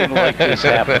something like this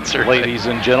happen, That's right. ladies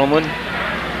and gentlemen.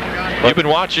 You've been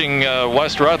watching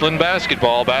West Rutland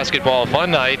basketball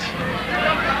fun night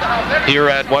here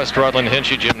at West Rutland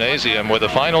Hinchy Gymnasium with the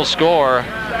final score,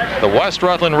 the West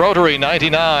Rutland Rotary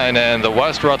 99 and the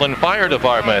West Rutland Fire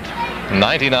Department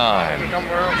 99.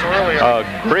 A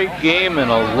great game and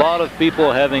a lot of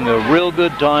people having a real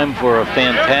good time for a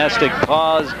fantastic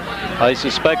cause. I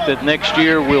suspect that next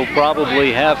year we'll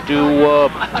probably have to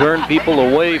turn people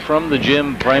away from the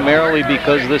gym primarily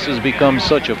because this has become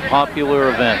such a popular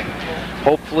event.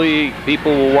 Hopefully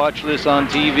people will watch this on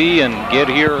TV and get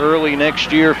here early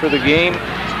next year for the game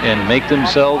and make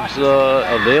themselves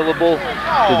available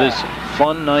to this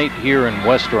fun night here in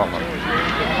West Rutland.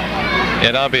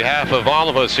 And on behalf of all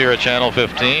of us here at Channel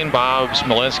 15, Bob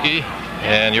Smolinski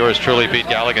and yours truly, Pete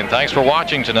Galligan, thanks for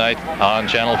watching tonight on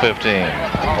Channel 15.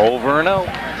 Over and out.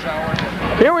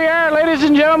 Here we are, ladies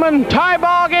and gentlemen, tie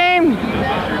ball game.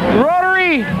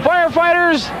 Rotary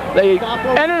firefighters, they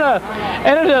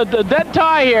ended a dead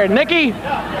tie here. Nikki,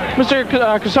 Mr.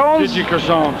 Cassones. Gigi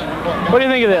Cassones. What do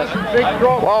you think of this?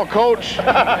 Well, Coach,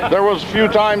 there was a few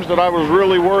times that I was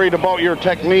really worried about your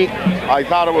technique. I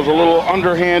thought it was a little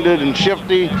underhanded and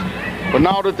shifty. But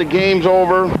now that the game's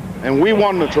over and we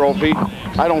won the trophy,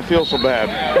 I don't feel so bad.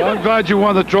 Well, I'm glad you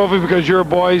won the trophy because you're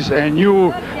boys and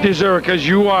you deserve it because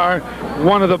you are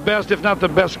one of the best, if not the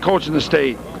best coach in the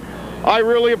state. I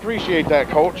really appreciate that,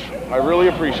 Coach. I really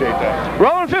appreciate that.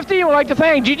 Rutland 15 would like to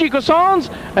thank Gigi Cassones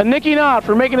and Nikki Knott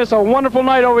for making this a wonderful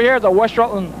night over here at the West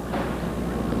Rutland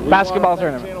basketball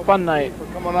tournament. Fun night.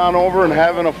 coming on over and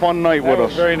having a fun night with It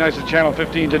was us. very nice of Channel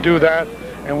 15 to do that,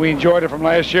 and we enjoyed it from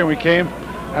last year. We came,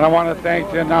 and I want to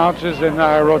thank the announcers and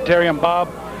Rotarian Bob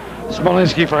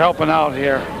Smolinski for helping out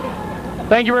here.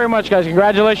 Thank you very much, guys.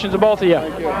 Congratulations to both of you.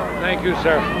 Thank you. Thank you,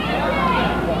 sir.